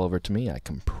file over to me. I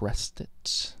compressed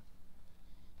it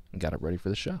and got it ready for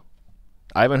the show.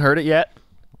 I haven't heard it yet.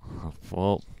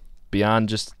 Well, Beyond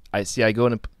just I go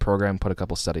in a program, put a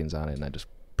couple settings on it, and I just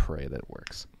pray that it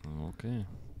works. okay.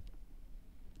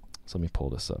 So let me pull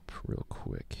this up real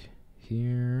quick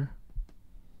here.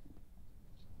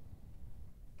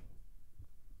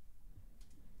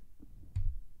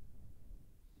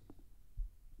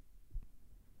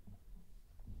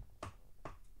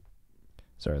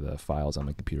 Sorry, the files on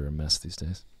my computer are a mess these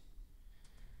days.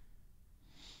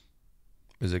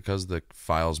 Is it because the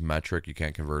file's metric, you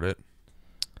can't convert it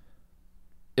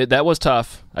That was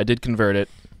tough. I did convert it.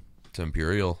 to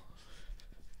imperial?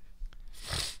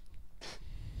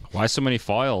 Why so many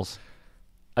files?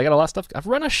 I got a lot of stuff. I've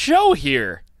run a show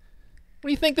here. What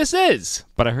do you think this is?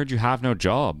 But I heard you have no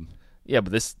job. Yeah,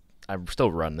 but I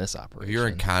still run this If operation. you're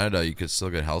in Canada, you could still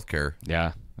get health care.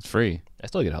 Yeah, it's free. I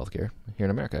still get healthcare. Here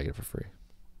in America, I get it for free.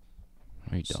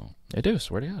 No, you don't. I do,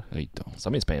 swear to God. No, you don't.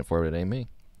 Somebody's paying for it, it ain't me.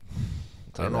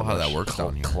 I don't know how that works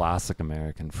down here. Classic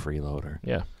American freeloader.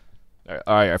 Yeah. All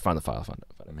right, I found the file.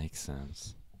 That makes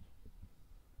sense.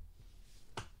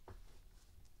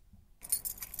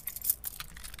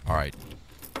 All right,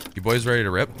 you boys ready to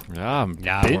rip? Yeah, I'm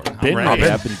Yeah, been I'm ready. ready.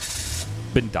 I've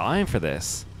been dying for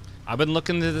this. I've been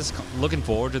looking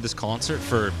forward to this concert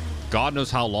for God knows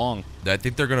how long. I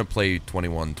think they're gonna play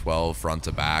 21-12 front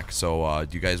to back. So,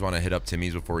 do you guys want to hit up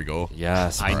Timmy's before we go?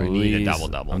 Yes, I please. need a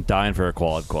double-double. I'm dying for a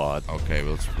quad. Okay,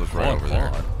 let's right over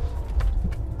there.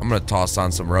 I'm gonna toss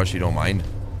on some Rush. You don't mind?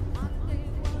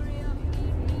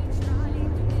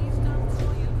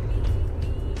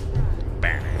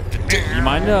 You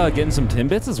mind getting some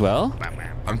Timbits as well?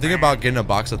 I'm thinking about getting a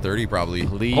box of 30 probably.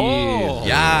 Please. Oh.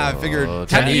 Yeah, I figured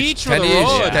 10 10 each. each for 10 the each.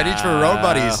 road. 10 each for the road,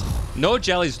 buddies. No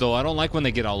jellies though. I don't like when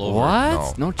they get all over.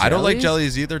 What? No I don't like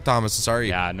jellies? jellies either, Thomas. Sorry.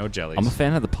 Yeah, no jellies. I'm a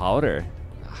fan of the powder.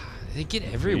 They get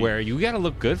everywhere. You gotta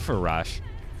look good for Rush.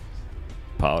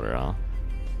 Powder, huh?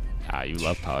 Ah, you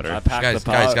love powder. I packed Guys,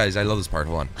 the powder. guys, I love this part.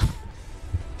 Hold on.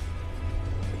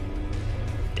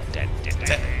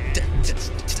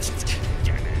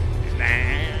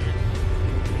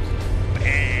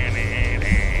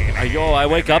 Yo, I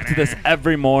wake up to this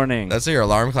every morning. That's your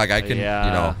alarm clock. I can,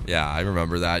 Yeah. I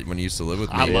remember that when you used to live with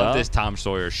me. I Yeah. love this Tom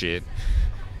Sawyer shit.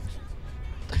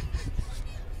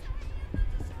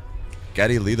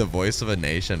 Geddy Lee, the voice of a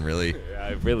nation, really.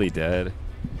 I really did.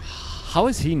 How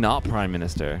is he not prime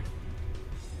minister?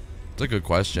 It's a good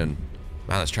question.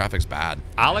 Man, this traffic's bad.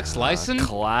 Alex Lyson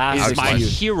classic is my Lyson.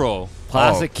 hero.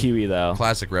 Classic Kiwi though.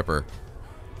 Classic Ripper.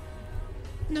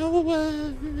 No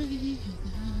worries.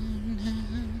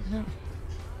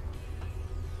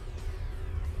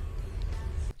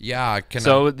 Yeah, can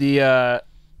So the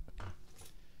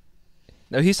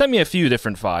no, he sent me a few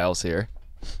different files here.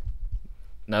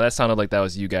 Now that sounded like that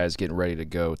was you guys getting ready to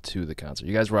go to the concert.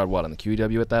 You guys were out what on the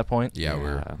QEW at that point?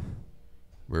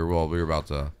 we were about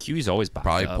to Q's always backed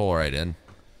probably up. pull right in.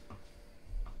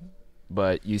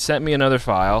 But you sent me another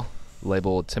file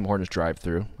labeled Tim Hortons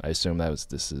drive-through. I assume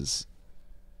this is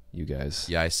you guys.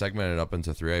 Yeah, I segmented up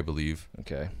into 3, I believe.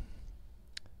 Okay.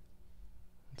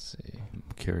 Let's see. I'm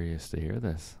curious to hear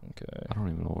this. Okay. I don't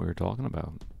even know what we were talking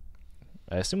about.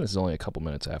 I assume this is only a couple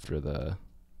minutes after the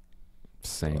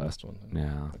Same. last one. Yeah.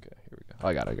 Okay, here we go.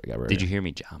 I got it right Did you here. hear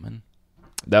me jamming?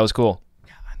 That was cool.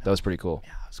 Yeah, I know. That was pretty cool.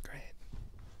 Yeah, that was great.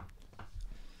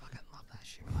 Fucking love that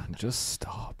shit. Man. Just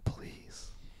stop, please.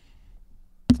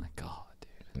 My God,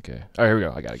 dude. Okay. All right, here we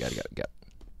go. I got it.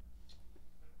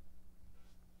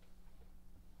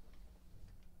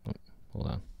 Oh, hold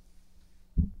on.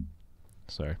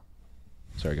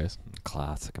 Sorry, guys.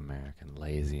 Classic American,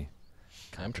 lazy.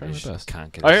 I'm trying my best.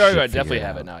 Can't get Oh, his I shit definitely figured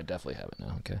have out. it now. I definitely have it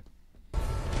now. Okay.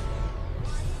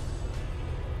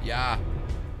 Yeah.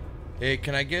 Hey,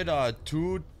 can I get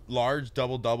 2 large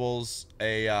double doubles,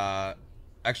 a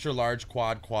extra large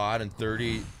quad, and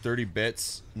 30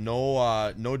 bits?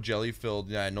 No jelly filled.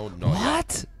 Yeah, no. Yeah.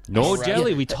 What? No Yeah.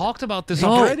 jelly. We talked about this No.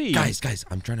 already. Guys,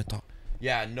 I'm trying to talk.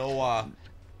 Yeah, no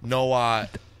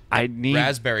I need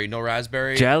raspberry. No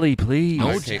raspberry. jelly, please.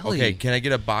 No Okay, jelly. okay. Can I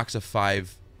get a box of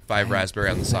 5 raspberry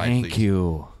on the side, Thank please?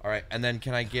 you, All right, and then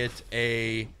can I get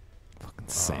a?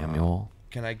 Samuel.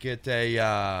 Can I get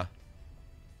a?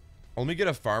 Let me get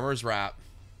a farmer's wrap.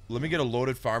 Let me get a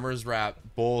loaded farmer's wrap,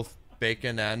 both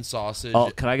bacon and sausage. Oh,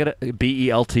 can I get a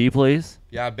BELT, please?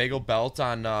 Yeah, bagel belt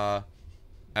on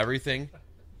everything.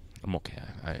 I'm okay.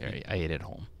 I ate at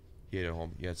home. You ate at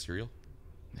home. You had cereal.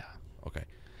 Yeah. Okay.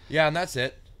 Yeah, and that's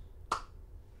it.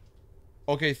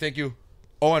 Okay, thank you.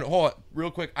 Oh, and hold on,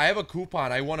 real quick. I have a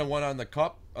coupon. I won one on the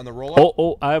cup on the roll up.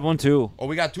 Oh, I have one too. Oh,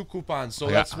 we got 2 coupons. So Oh,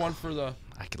 yeah. that's one for the.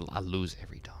 I lose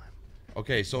every time.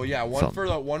 Okay, so yeah, one Something. for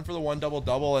the one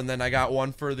double, and then I got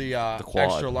one for the quad.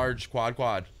 extra large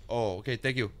quad. Oh, okay,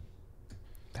 thank you.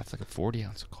 That's like a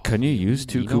 40-ounce of coffee. Can you use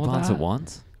 2 need all coupons that? at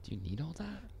once? Do you need all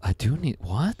that? I do need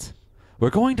what? We're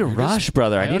going to Rush,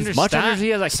 brother. I need as much understand.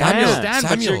 energy as I Samuel, can. understand,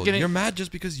 but you're getting- you're mad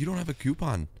just because you don't have a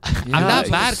coupon. I'm not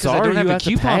mad because I sorry don't have you a have to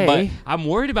coupon, but pay. I'm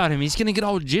worried about him. He's gonna get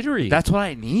all jittery. That's what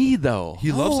I need, though.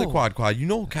 He loves the No. quad. You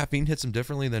know caffeine hits him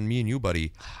differently than me and you,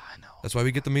 buddy. I know. That's why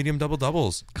we get the medium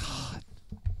doubles. Are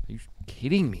you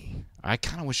kidding me? I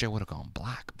kind of wish I would have gone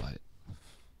black, but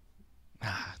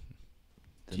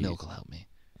the milk will help me.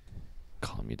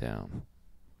 Calm you down.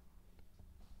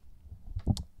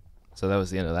 So that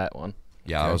was the end of that one.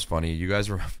 Yeah, that was funny. You guys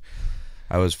were.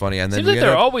 I was funny, and then Seems we like they're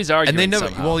ended up- always arguing. And they never.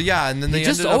 somehow. Well, yeah, and then they He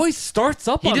just ended up- always starts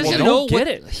up He on doesn't me. I know don't get what-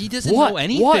 it. he doesn't What? know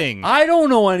anything. What? I don't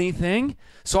know anything.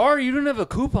 Sorry, you didn't have a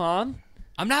coupon.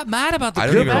 I'm not mad about the I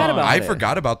don't You're even. mad about I it.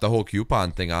 forgot about the whole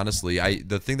coupon thing. Honestly,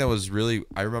 the thing that was really.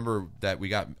 I remember that it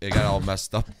got all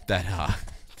messed up. That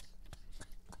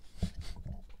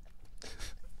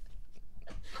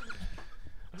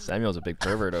Samuel's a big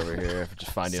pervert over here.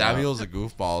 Just finding out. Samuel's a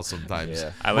goofball sometimes.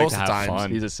 Yeah. I like Most to of have times.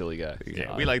 fun. He's a silly guy.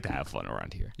 Yeah, we like to have fun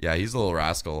around here. Yeah, he's a little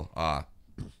rascal.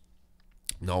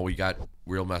 No, we got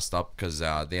real messed up because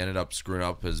they ended up screwing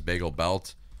up his bagel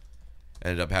belt.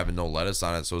 Ended up having no lettuce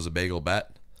on it, so it was a bagel bet.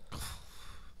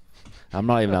 I'm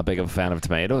not even that big of a fan of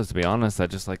tomatoes, to be honest. I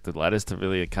just like the lettuce to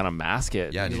really kind of mask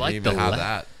it. Yeah, and You you like didn't even the have le-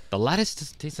 that. The lettuce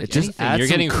doesn't taste like It just anything. adds You're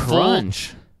some getting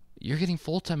crunch. You're getting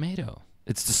full tomato,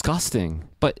 It's disgusting.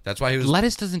 but That's why he was.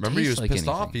 lettuce doesn't Remember, taste he was like pissed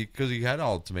anything. off because he had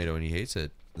all tomato and he hates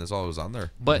it. That's all that was on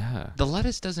there. But Yeah. the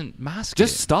lettuce doesn't mask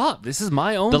Just it. stop. This is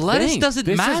my own The thing. lettuce doesn't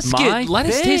This is mask my it.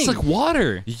 Lettuce tastes thing. like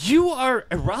water. You are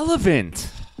irrelevant.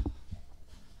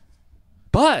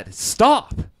 Bud,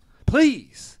 stop.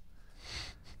 Please.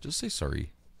 Just say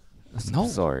sorry. No. I'm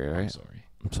sorry, right? I'm sorry.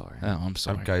 I'm sorry. Oh, I'm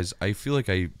sorry. Guys, I feel like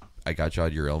I got you out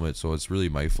of your element, so it's really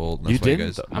my fault. and You That's why didn't?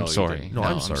 guys. No, I'm you sorry. didn't. No,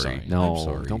 I'm sorry. No, I'm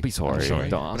sorry. don't be sorry. I'm sorry.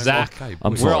 Don't- Zach,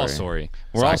 I'm we're all sorry. sorry.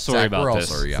 We're all sorry about we're this.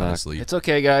 all sorry, Zach. honestly. It's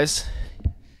okay, guys.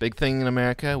 Big thing in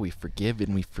America, we forgive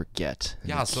and we forget. And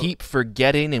Yeah, we so- keep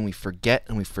forgetting and we forget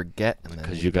and we forget. And then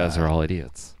Because we you guys die. are all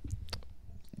idiots.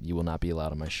 You will not be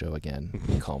allowed on my show again.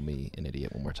 Call me an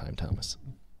idiot one more time, Thomas.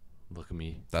 Look at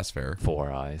me. That's fair.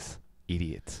 4 eyes.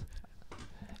 Idiot.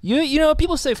 You know,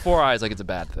 people say 4 eyes like it's a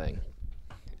bad thing.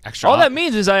 Extra All that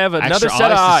means is I have another extra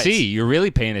set of eyes. to see. You're really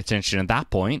paying attention at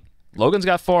that point. Logan's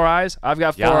got 4 eyes. I've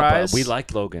got 4 eyes. But we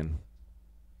like Logan.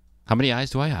 How many eyes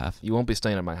do I have? You won't be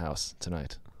staying at my house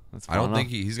tonight. That's I don't fine think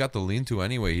enough. he's got the lean-to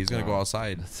anyway. He's gonna go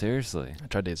outside. Seriously. I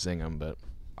tried to zing him, but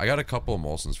I got a couple of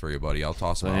Molsons for you, buddy. I'll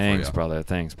toss them out for Thanks, you. brother.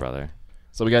 Thanks, brother.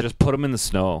 so we got Just put them in the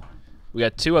snow.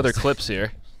 2 other clips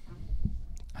here.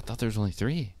 I thought there was only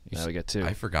 3. Now we got 2.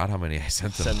 I forgot how many I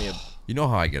sent him. Send me a. You know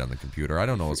how I get on the computer. I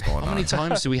don't know what's going How on. many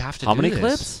times do we have to How do many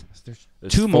this? clips?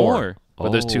 There's 2 4, more. but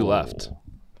there's 2 left. Oh.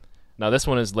 Now this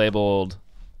one is labeled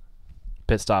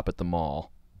 "Pit Stop at the Mall."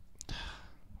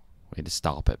 We had to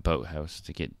stop at Boathouse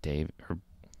to get Dave. Or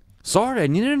Sorry, I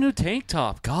needed a new tank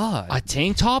top. God. a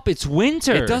tank top? It's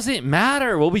winter. It doesn't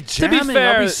matter. We'll be To be jamming. fair,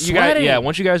 I'll be you guys, sweating. yeah,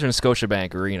 once you guys are in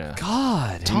Scotiabank Arena,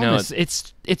 God. You know Thomas,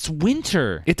 it's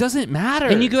winter. It doesn't matter.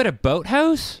 And you go to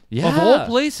Boathouse? Of Yeah. all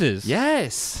places.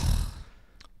 Yes.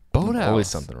 Boathouse. always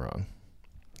something wrong.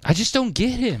 I just don't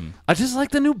get him. I just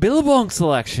like the new Billabong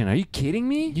selection. Are you kidding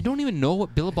me? You don't even know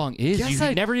what Billabong is. Yes, You've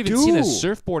I never even do. seen a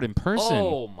surfboard in person.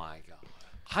 Oh my God.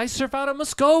 I surf out of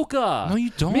Muskoka. No,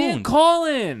 you don't. Me and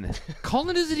Colin.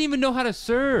 Colin doesn't even know how to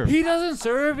surf. He doesn't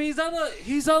surf. He's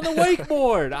on the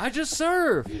wakeboard. I just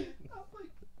surf.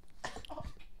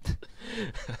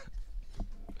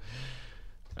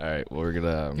 All right, well, we're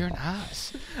gonna. You're an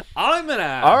ass. I'm an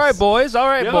ass. All right, boys. All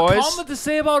right, You have boys. a comment to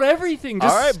say about everything.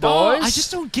 Just All right, stop. boys. I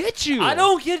just don't get you. I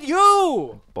don't get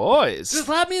you. Boys. Just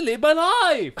let me live my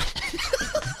life.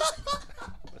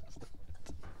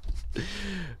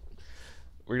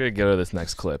 We're gonna go to this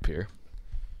next clip here.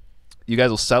 You guys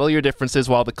will settle your differences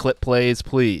while the clip plays,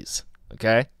 please.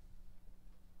 Okay?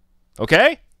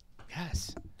 Okay?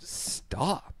 Yes. Just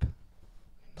stop.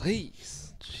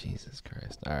 Please. Jesus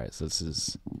Christ. All right, so this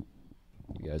is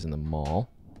you guys in the mall.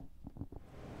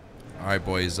 All right,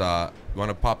 boys. Want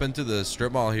to pop into the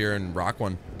strip mall here and rock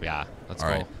one? Yeah. Let's All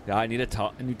go. right. Yeah, I need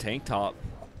a new tank top.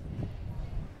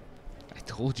 I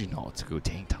told you not to go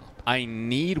tank top. I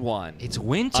need one. It's I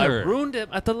winter. ruined it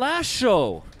at the last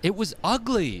show. It was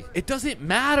ugly. It doesn't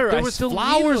matter. There I was still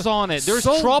flowers need on it. There's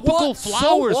So tropical what? So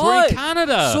flowers. We're what? in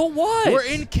Canada. So what? We're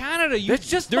in Canada. It's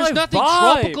just there's my nothing vibe.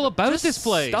 tropical about Just this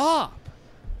place. Stop.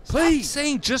 I'm Please.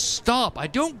 saying just stop. I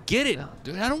don't get it.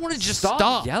 Dude, I don't want to just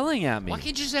Stop yelling at me. Why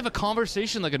can't you just have a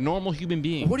conversation like a normal human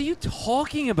being? What are you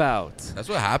talking about? That's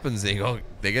what happens. They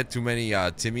get too many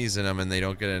Timmies in them, and they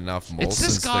don't get enough It's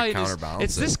this Molsons guy. to counterbalance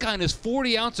It's this it. guy and his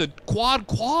 40-ounce of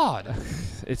quad.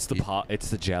 It's the It's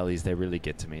the jellies. They really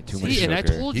get to me. Too much See, sugar. and I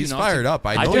told you He's not fired to, up.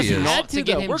 I I know just he is. not had to to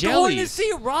get though. him We're going to jellies.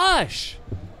 see Rush.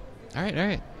 All right, all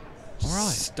right. All right.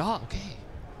 Stop. Okay.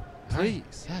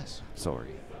 Please. Yes.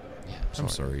 Sorry. Yeah. I'm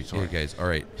sorry. Hey, guys. All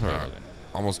right.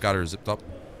 Almost got her zipped up.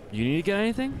 You need to get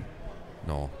anything?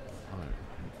 No.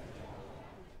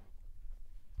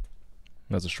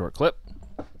 That's a short clip.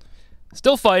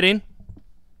 Still fighting.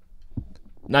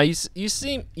 Now you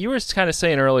seem you were kind of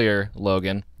saying earlier,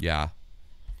 Logan, Yeah.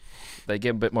 they get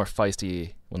a bit more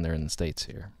feisty when they're in the States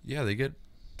here. Yeah. They get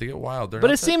wild. They're But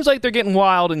not it seems like they're getting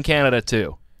wild in Canada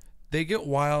too. they get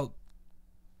wild.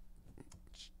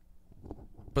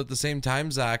 But at the same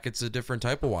time, Zach, it's a different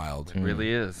type of wild. It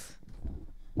really is.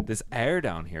 This air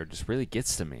down here just really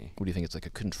gets to me. What do you think? It's like a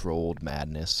controlled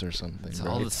madness or something? It's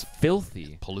bro? all this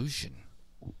filthy. Pollution.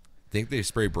 Think they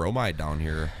spray bromide down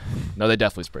here. No, they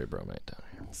definitely spray bromide down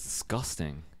here. It's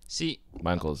disgusting. See,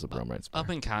 My uncle is a bromide sprayer. up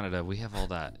in Canada, we have all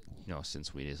that. You know,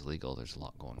 since weed is legal, there's a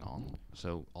lot going on.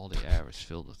 So all the air is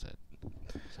filled with it.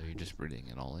 So you're just breathing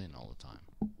it all in all the time.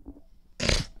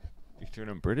 You're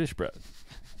turning British, bro.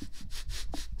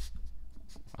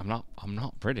 I'm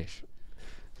not British.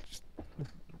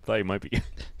 Thought you might be.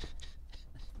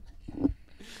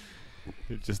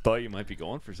 Just thought you might be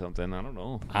going for something. I don't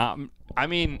know. I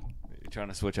mean, You trying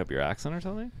to switch up your accent or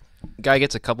something? Guy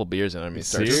gets a couple beers in him. He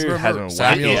starts Serious? having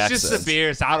Samuel- wacky It's accents. it's just the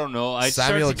beers. I don't know. I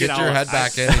Samuel, start to get your all- head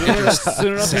back in. And get your,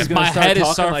 Soon enough, he's My gonna start head is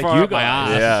talking so like far you up my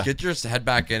guys. ass. Yeah. get your head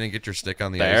back in and get your stick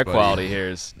on the The ice, air buddy. quality here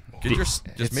is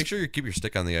Just make sure you keep your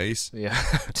stick on the ice. Yeah.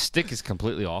 Stick is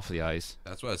completely off the ice.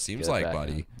 That's what it seems Get it like, back,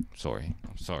 buddy. man.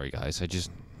 I'm sorry, guys. It's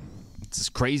this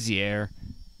crazy air.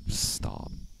 Just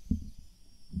stop.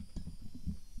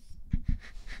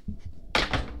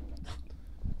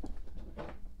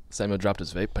 Samuel dropped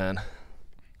his vape pen.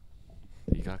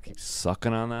 You gotta keep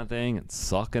sucking on that thing and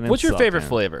sucking. And What's your favorite sucking.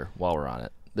 flavor while we're on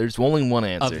it? There's only one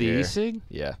answer Of the here. e-cig?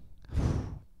 Yeah.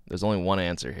 There's only one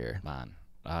answer here. Man,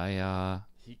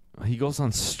 He goes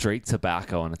on straight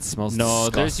tobacco and it smells. no.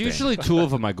 There's disgusting. usually two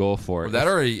of them I go for. That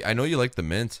already. I know you like the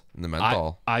mint and the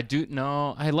menthol. I do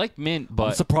no. I like mint, I'm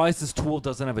but surprised this tool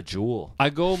doesn't have a jewel. I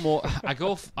go more. I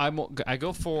go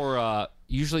for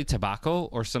usually tobacco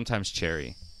or sometimes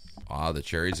cherry. The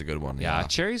cherry's a good one. Yeah,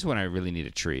 cherry's when I really need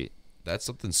a treat. That's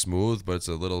something smooth, but it's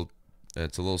a little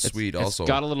sweet also. It's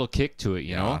got a little kick to it,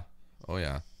 you know. Oh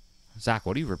yeah. Zach,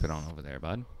 what are you ripping on over there,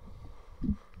 bud?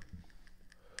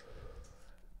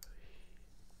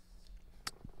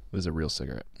 This is a real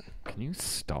cigarette. Can you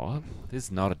stop? This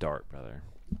is not a dart, brother.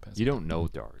 You don't know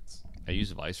darts. I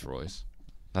use Viceroys.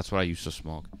 That's what I used to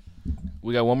smoke.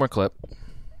 We got one more clip.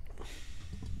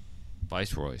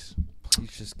 Viceroys.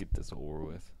 Please just get this over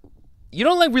with. You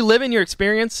don't like reliving your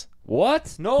experience?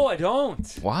 What? No, I don't.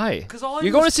 Why? 'Cause all I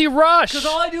You're do going is- to see Rush. Because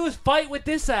all I do is fight with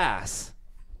this ass.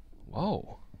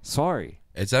 Whoa. Sorry.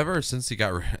 It's ever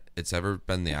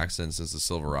been the accident since the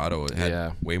Silverado. It had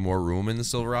Yeah. way more room in the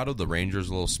Silverado. The Ranger's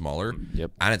a little smaller.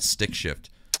 Yep. And it's stick shift.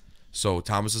 So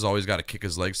Thomas has always got to kick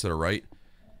his legs to the right,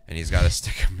 and he's got to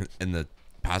stick him in the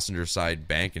passenger side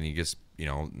bank, and he gets,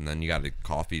 and then you got the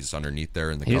coffees underneath there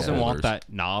in the He cup doesn't want holders. that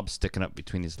knob sticking up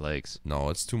between his legs. No,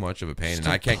 it's too much of a pain, It's and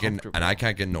too I can't comfortable.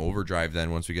 get in overdrive then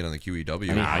once we get on the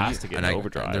QEW. I mean, he has to get and in I-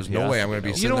 overdrive. There's He no has way to I'm going get to be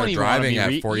in sitting there don't even wanna driving be at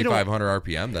re- you don't- 4,500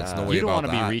 RPM. That's no way You don't about want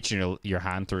to be that. reaching your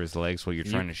hand through his legs while you're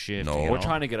trying to shift. No. you We're know?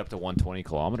 trying to get up to 120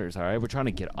 kilometers, all right? We're trying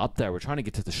to get up there. We're trying to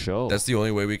get to the show. That's the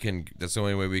only way we can. That's the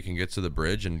only way we can get to the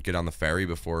bridge and get on the ferry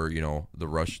before the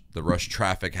rush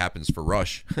traffic happens for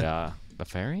Rush. yeah. The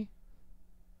ferry?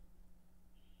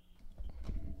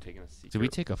 Taking a secret. Did we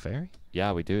take a ferry?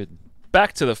 Yeah, we did.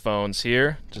 Back to the phones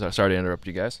here. Sorry to interrupt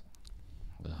you guys.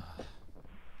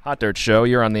 Hot Dirt Show,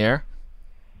 you're on the air.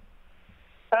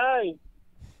 Hey,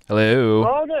 Hello.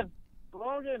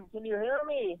 Logan, can you hear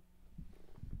me?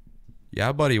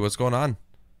 Yeah, buddy, what's going on?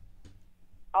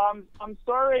 I'm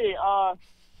sorry.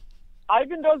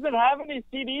 Ivan doesn't have any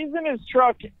CDs in his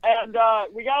truck, and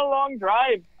we got a long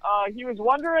drive. He was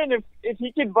wondering if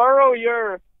he could borrow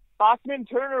your Bachman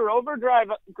Turner Overdrive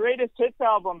Greatest Hits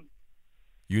album.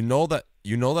 You know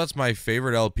that's my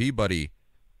favorite LP, buddy.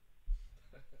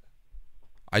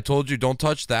 I told you don't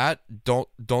touch that. Don't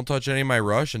touch any of my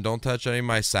Rush and don't touch any of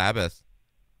my Sabbath.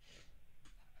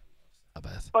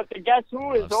 But the Guess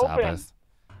Who is Love open. Sabbath.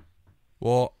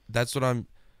 Well, that's what I'm.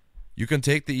 You can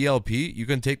take the ELP. You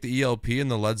can take the ELP and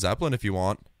the Led Zeppelin if you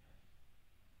want.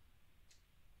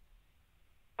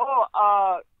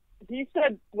 Oh, he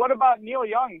said, what about Neil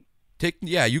Young?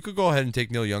 You could go ahead and take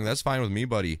Neil Young. That's fine with me,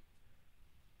 buddy.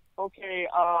 Okay,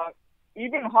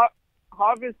 even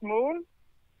Harvest Moon?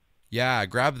 Yeah,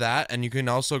 grab that, and you can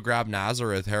also grab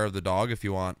Nazareth, Hair of the Dog, if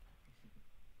you want.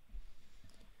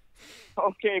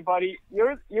 Okay, buddy.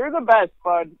 You're the best,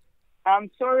 bud.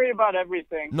 I'm sorry about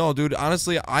everything. No, dude,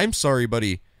 honestly, I'm sorry,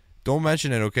 buddy. Don't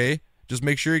mention it, okay? Just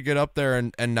make sure you get up there,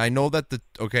 and I know that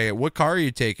okay, what car are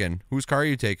you taking? Whose car are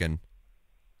you taking?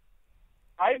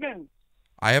 Ivan,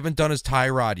 I haven't done his tie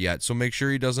rod yet, so make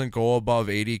sure he doesn't go above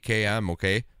 80 km,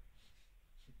 okay?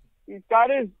 he's got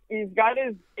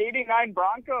his 89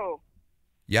 Bronco.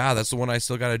 Yeah, that's the one I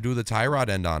still got to do the tie rod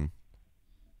end on.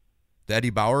 The Eddie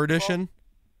Bauer edition?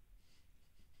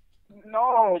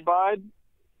 No, bud.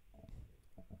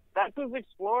 That's his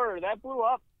Explorer. That blew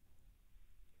up.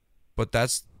 But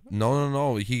that's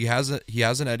no. He has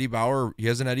an Eddie Bauer. He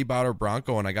has an Eddie Bauer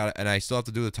Bronco, and I still have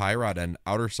to do the tie rod and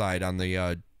outer side on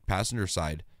the passenger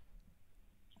side.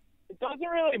 It doesn't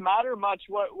really matter much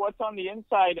what's on the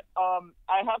inside.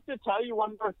 I have to tell you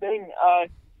one more thing.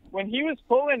 When he was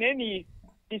pulling in, he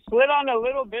slid on a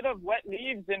little bit of wet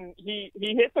leaves, and he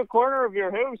hit the corner of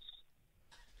your house.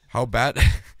 How bad?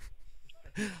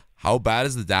 How bad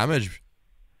is the damage?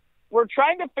 We're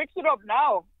trying to fix it up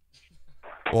now.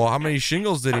 Well, how many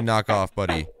shingles did he knock off,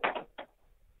 buddy?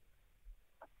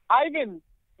 Ivan,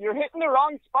 you're hitting the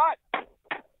wrong spot.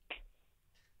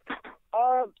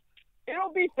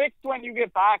 It'll be fixed when you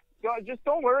get back. Just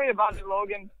don't worry about it,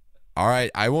 Logan. All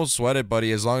right, I won't sweat it,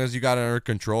 buddy, as long as you got it under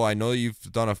control. I know you've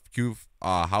done a few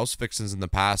house fixings in the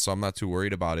past, so I'm not too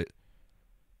worried about it.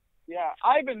 Yeah,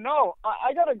 Ivan, no.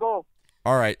 I gotta go.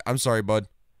 All right, I'm sorry, bud.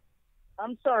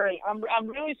 I'm sorry. I'm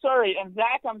really sorry. And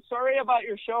Zach, I'm sorry about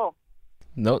your show.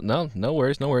 No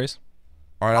worries, no worries.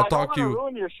 All right, I'll I talk to don't want you. to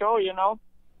ruin your show, you know.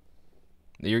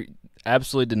 You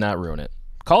absolutely did not ruin it.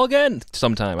 Call again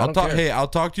sometime. I don't care. Hey, I'll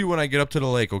talk to you when I get up to the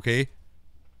lake. Okay?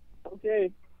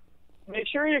 Okay. Make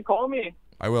sure you call me.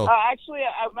 I will. Actually,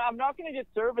 I'm not going to get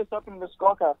service up in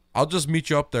Muskoka. I'll just meet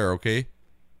you up there. Okay?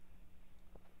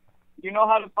 You know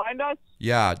how to find us?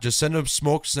 Yeah, just send a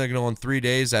smoke signal in 3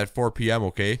 days at 4 p.m.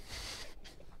 Okay?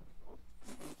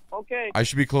 Okay. I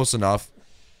should be close enough.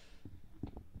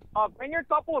 Bring your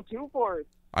couple of 2-4s.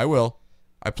 I will.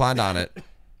 I planned on it.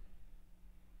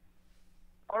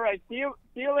 All right. See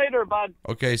you later, bud.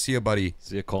 Okay, see you, buddy.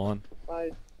 See you, Colin.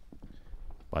 Bye.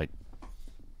 Bye.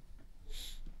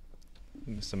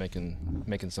 So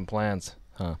making some plans,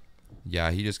 huh?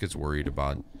 Yeah, he just gets worried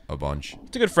about a bunch.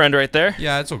 It's a good friend right there.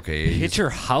 Yeah, it's okay. Hit your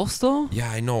house though? Yeah,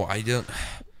 I know. I don't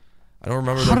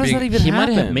remember How there does being. that even He might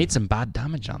happen? have made some bad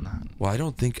damage on that. Well, I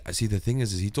don't think. See, the thing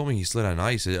is he told me he slid on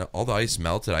ice. All the ice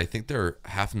melted. I think they're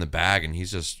half in the bag, and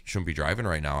he's just shouldn't be driving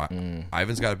right now.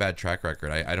 Ivan's got a bad track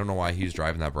record. I don't know why he's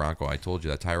driving that Bronco. I told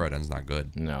you that tie rod end's not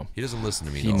good. No. He doesn't listen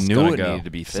to me. He though. knew gonna it go. needed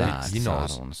to be Sad, fixed. He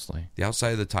knows. sad, honestly. The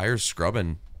outside of the tire's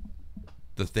scrubbing.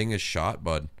 The thing is shot,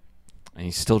 bud. And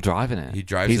he's still driving it. He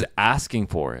drives He's it. asking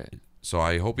for it. So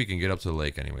I hope he can get up to the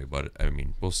lake anyway. But I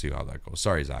mean, we'll see how that goes.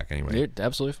 Sorry, Zach. Anyway, You're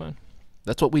absolutely fine.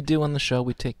 That's what we do on the show.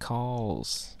 We take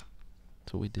calls.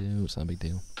 That's what we do. It's not a big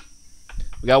deal.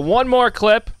 We got one more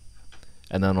clip,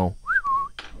 and then we'll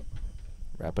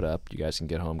wrap it up. You guys can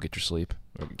get home, get your sleep,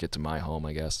 or get to my home,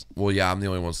 I guess. well, yeah, I'm the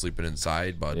only one sleeping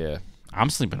inside, but Yeah. I'm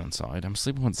sleeping inside. I'm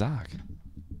sleeping with Zach.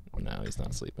 No, he's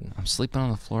not sleeping. I'm sleeping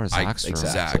on the floor of Zach's room.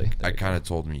 exactly. Zach, There I you kind of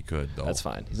told him he could though. That's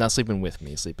fine. He's not sleeping with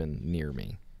me. He's sleeping near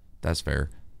me. That's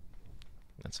fair.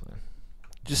 That's fine.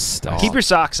 Just stop. Keep your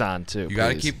socks on too. You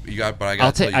gotta please. but I I'll gotta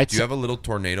tell take- you, I'd do you s- have a little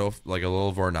tornado, like a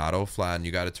little Vornado flat, and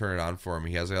you gotta turn it on for him.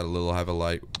 He has got a little, have a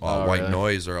light, Oh, white really?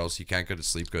 noise, or else he can't go to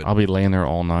sleep good. I'll be laying there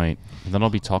all night. And then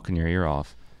I'll be talking your ear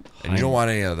off. And you don't want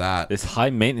any of that. This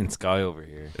high maintenance guy over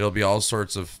here. It'll be all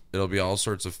sorts of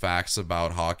facts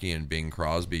about hockey and Bing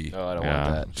Crosby. Oh, I don't Yeah.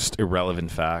 want that. Just irrelevant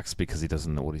facts because he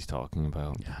doesn't know what he's talking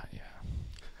about. Yeah.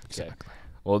 Okay.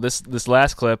 Well, this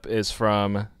last clip is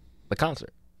from the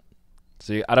concert.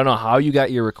 So I don't know how you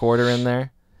got your recorder in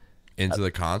there. Into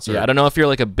the concert. Yeah, I don't know if you're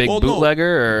like a big Well, no.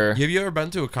 bootlegger or. Have you ever been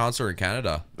to a concert in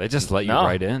Canada? They just let you No.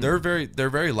 right in. They're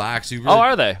very lax. You Oh, really,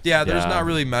 are they? Yeah, there's Yeah. not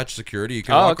really much security. You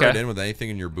can Oh, walk right okay. in with anything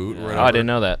in your boot. Or Oh, whatever. I didn't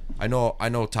know that. I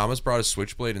know. Thomas brought a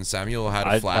switchblade, and Samuel had a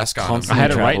I flask on him. constantly I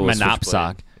had it right in travel my with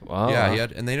knapsack. Wow. Yeah, he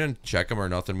had, and they didn't check him or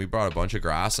nothing. We brought a bunch of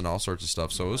grass and all sorts of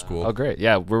stuff, so it was cool. Oh, great.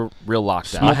 Yeah, we're real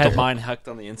locked down. I had here. mine hooked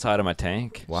on the inside of my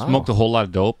tank. Wow. Smoked a whole lot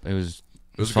of dope. It was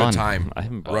It was a fun. good time. I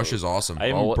haven't Rush is awesome. I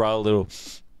even Well, brought a little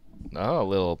Oh, a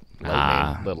little lightning.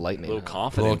 Ah. Little lightning. little A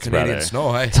confidence, little Canadian brother.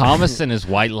 snow, hey? Thomas and his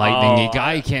white lightning. Oh,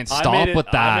 Guy, you can't I stop made it- with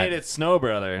that. I made it snow,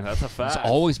 brother. That's a fact. He's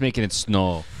always making it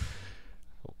snow.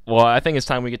 Well, I think it's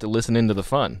time we get to listen into the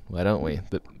fun. Why don't we?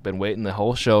 Been waiting the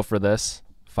whole show for this.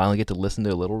 Finally get to listen to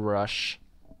a little Rush.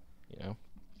 You know?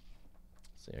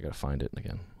 See, I gotta find it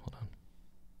again. Hold on. All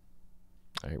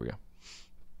right, here we go.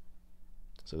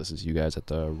 So this is you guys at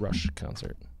the Rush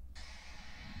concert.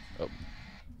 Oh,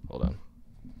 hold on.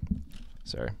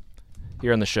 Sorry.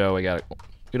 Here on the show, we don't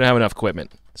have enough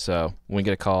equipment, so when we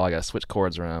get a call, I gotta switch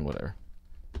cords around, whatever.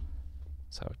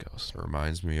 That's how it goes. It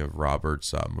reminds me of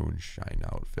Robert's moonshine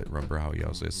outfit. Remember how he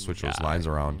always switch those lines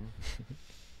around?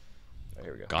 Right,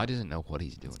 here we go. Guy doesn't know what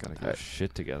he's doing. Gotta get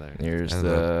shit together. Here's And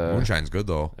the moonshine's good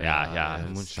though. Yeah.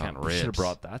 Moonshine We should have rips.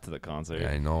 brought that to the concert. Yeah,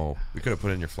 I know. We could have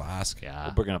put it in your flask. Yeah.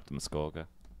 We're bringing up the Muskoka.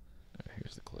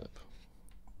 Here's the clip.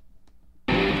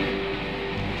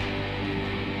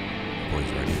 Boys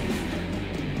ready.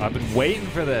 I've been waiting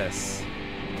for this.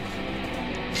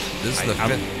 This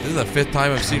is the fifth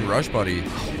time I've seen Rush, buddy.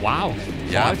 Wow.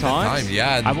 Yeah, Five fifth times? time.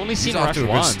 Yeah, and I've only he's seen off Rush to a good-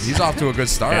 once. He's off to a good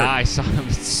start. Yeah, I saw him.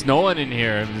 It's snowing in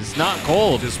here. It's not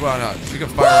cold. Just why not? We can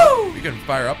fire up. We can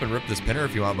fire up and rip this pinner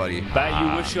if you want, buddy. Bet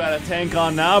you wish you had a tank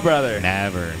on now, brother.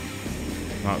 Never.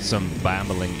 Not some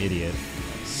bambling idiot.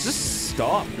 Just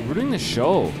stop. You're ruining the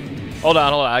show. Hold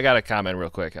on. I got to comment real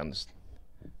quick on this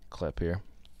clip here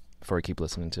before we keep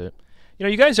listening to it. You know,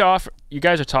 you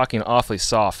guys are talking awfully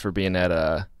soft for being at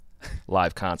a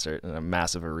live concert in a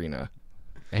massive arena.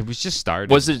 It was just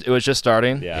starting. It was just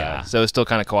starting? Yeah. So it's still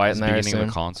kind of quiet It's in the there, I beginning of assume?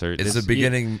 the concert. It's the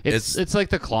beginning. It's like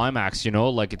the climax, you know?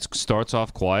 Like it starts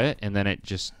off quiet and then it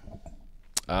just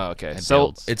Oh, okay. it So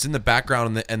builds. It's in the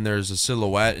background, and there's a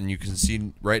silhouette, and you can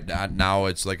see right now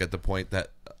it's like at the point that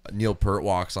Neil Peart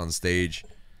walks on stage,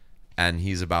 and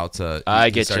he's about to. I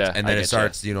he get starts, ya. And I then it get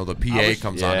starts. You know, the PA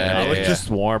comes on. yeah, I And was yeah. just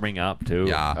warming up too.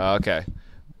 yeah. Okay.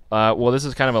 Well, this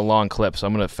is kind of a long clip, so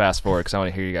I'm going to fast forward because I want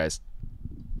to hear you guys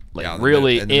Yeah,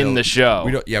 really in the in middle. the show.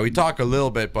 We don't, yeah, we talk a little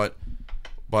bit, but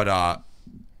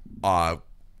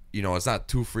you know, it's not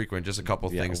too frequent. Just a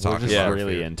couple Yeah, things we're talking just about our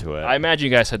really favorite- into it. I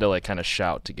imagine you guys had to like kind of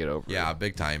shout to get over it. Yeah,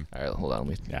 big time. All right, hold on.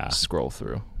 Let me Yeah. scroll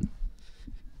through.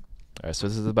 All right, so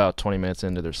this is about 20 minutes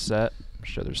into their set. I'm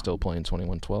sure they're still playing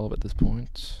 21-12 at this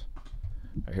point. All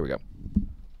right, here we go.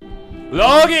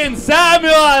 Logan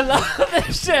Samuel, I love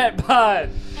this shit, bud.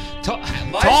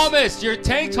 Thomas, your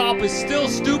tank top is still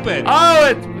stupid.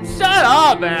 Shut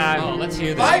up, man. Oh, let's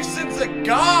hear that. Licensed to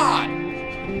God.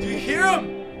 Do you hear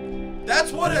him?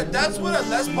 That's what a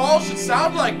Les Paul should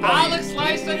sound like, buddy. Alex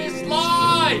Lyson is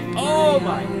live. Oh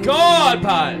my God,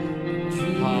 bud.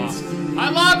 I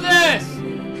love this.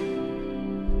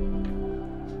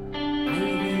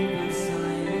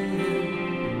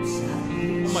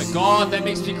 Oh my God, that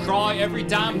makes me cry every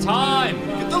damn time.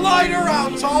 Get the lighter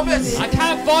out, Thomas. I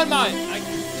can't find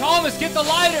Thomas, get the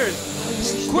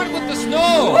lighters. Quit with the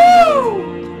snow.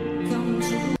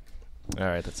 All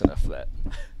right, that's enough of that.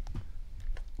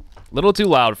 Little too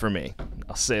loud for me.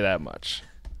 I'll say that much.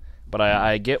 But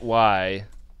I get why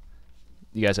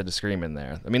you guys had to scream in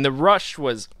there. I mean, the rush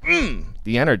was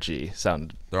the energy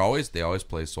sounded. They always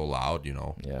play so loud, you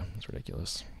know. Yeah, it's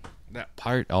ridiculous. That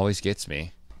part always gets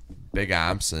me. Big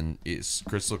amps and it's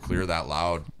crystal clear that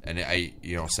loud. And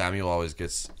Samuel always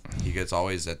gets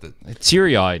always at the.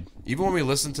 Teary-eyed. Even when we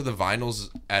listen to the vinyls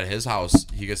at his house,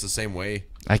 he gets the same way.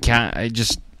 I can't.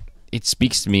 It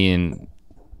speaks to me in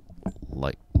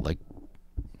like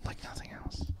nothing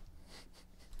else.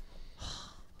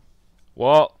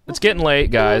 Well, it's getting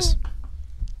late, guys.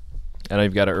 I know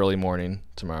you've got an early morning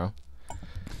tomorrow. I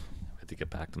had to get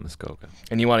back to Muskoka.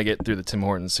 And you want to get through the Tim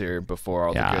Hortons here before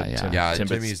all Yeah, the good yeah. Yeah, Timbits.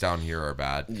 Jimmy's down here are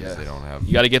bad because Yeah. they don't have.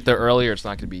 You got to get there early or it's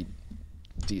not going to be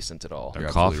decent at all. You're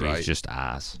Coffee absolutely is right. just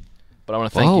ass. But I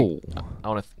want to thank you. Whoa. I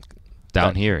want to.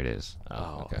 Down here it is.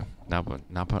 Oh, okay. Not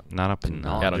up in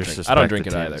I don't drink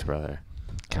it either. brother.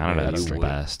 Canada. Yeah, I That's don't the drink it.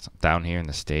 best. Down here in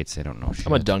the States, they don't know shit.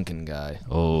 I'm a Dunkin' guy.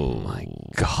 Oh My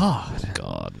God,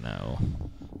 God, no.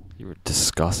 you were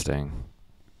disgusting.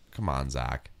 Come on,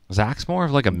 Zach. Zach's more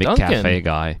of like a Dunkin'. McCafe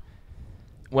guy.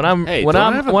 When I'm Hey, when don't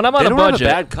I'm have a- when I'm on they a don't have budget,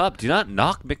 a bad cup. Do not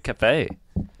knock McCafe.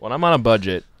 when I'm on a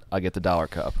budget, I get the dollar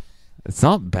cup, It's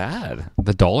not bad.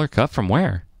 The dollar cup from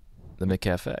where? the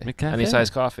McCafe. McCafe? Any size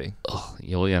coffee. Oh,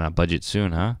 you'll be on a budget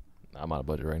soon, huh? I'm on a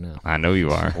budget right now. I know you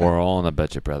are. We're all on a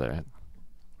budget, brother.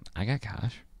 I got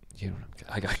cash. You don't have cash.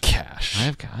 I got cash. I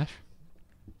have cash.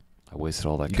 I wasted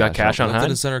all that. You cash got cash on Left in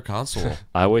hand? the center console.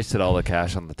 I wasted all the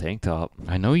cash on the tank top.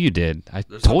 I know you did. I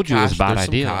There's told some you it was a cash- bad there's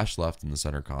idea. Some cash left in the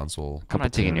center console. I'm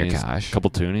not taking your Toonies, cash. Couple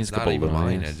toonies, It's not couple even mine.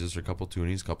 loonies. It's just a couple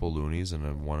toonies, couple loonies, and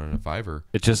a one and a fiver.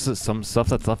 It's just some stuff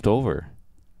that's left over.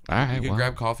 All right, You can well.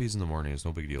 grab coffees in the morning. It's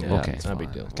no big deal. Yeah, Okay. it's not a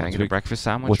big deal. Can I get a breakfast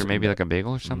sandwich what's- or maybe like a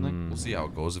bagel or something? We'll see how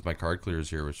it goes. If my card clears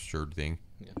here, which sure thing.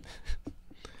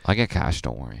 I get cash.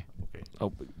 Don't worry. Oh,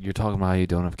 but you're talking about how you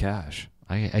don't have cash.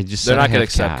 I just They're said not I going to have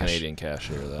accept cash. Canadian cash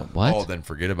here, though. What? Oh, then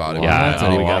forget about it. Yeah, What?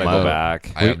 oh, we gotta well, go back.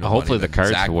 I have no hopefully money the then. cards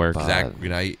Zach, work. Zach, good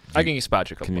night. I can spot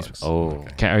you a couple Can you? bucks. Oh,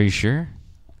 Are you sure?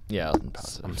 Yeah, I'm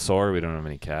positive. I'm sorry we don't have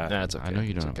any cash. Nah, it's okay. I know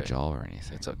you It's don't have a okay. job or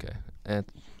anything. It's okay.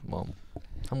 Well,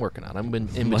 I'm working on it. I'm in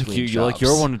between like jobs. like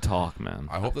you're one to talk, man.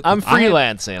 I hope that I'm the-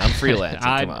 freelancing. I'm freelancing.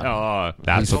 Come on.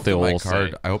 That's I what they hope that my all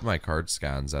card. say. I hope my card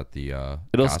scans at the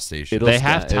It'll- gas station. It'll They scan-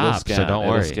 have it'll tap, so scan, don't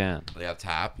it'll worry. Scan. They have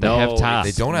tap. They have tap.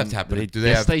 They don't have tap. But do they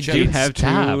yes, have they chips? do have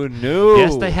tap. No.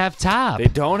 Yes, they have tap. They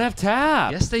don't have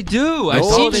tap. Yes, they do. I've No,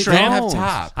 seen they They don't don't. have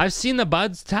tap. I've seen the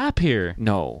buds tap here.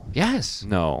 No. Yes.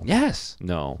 No. Yes.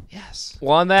 No. Yes.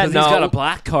 Well, on that Because he's got a note,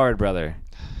 black card, brother.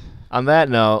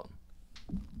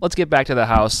 Let's get back to the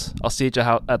house. I'll see you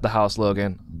at the house,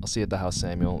 Logan. I'll see you at the house,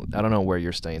 Samuel. I don't know where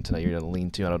you're staying tonight. You're gonna lean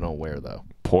to. I don't know where though.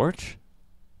 Porch?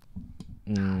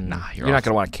 Nah, You're not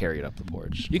gonna want to carry it up the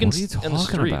porch. You can What are you s- in the talking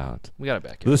street. about? We got it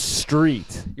back here. The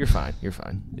street. You're fine. You're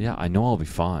fine. Yeah, I know I'll be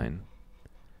fine.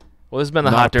 Well, this has been the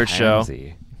Not Hot a Dirt Show.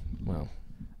 pansy. Well,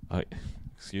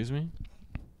 Excuse me?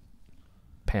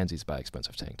 pansies buy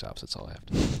expensive tank tops. That's all I have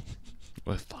to do.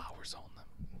 With flowers on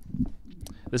them.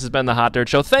 This has been the Hot Dirt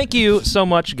Show. Thank you so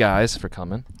much, guys, for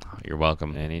coming. You're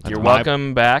welcome. Anytime. You're my-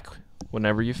 welcome back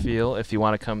whenever you feel. If you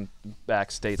want to come back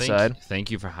stateside,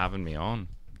 Thank you for having me on.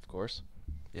 of course.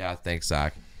 Yeah, thanks,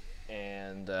 Zach.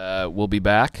 And we'll be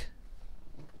back.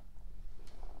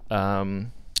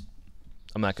 I'm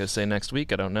not going to say next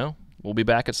week. I don't know. We'll be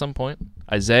back at some point.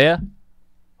 Isaiah,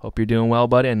 hope you're doing well,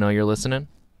 buddy. I know you're listening.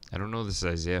 I don't know this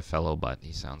Isaiah fellow, but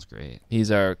he sounds great. He's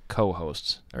our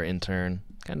co-host, our intern,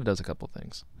 kind Kind of does a couple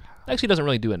things. Actually, doesn't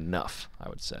really do enough, I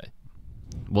would say.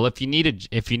 Well, if you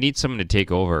need someone to take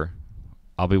over,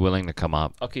 I'll be willing to come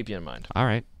up. I'll keep you in mind. All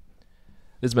right.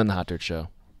 This has been the Hot Dirt Show.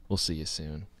 We'll see you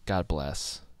soon. God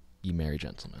bless, ye merry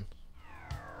gentlemen.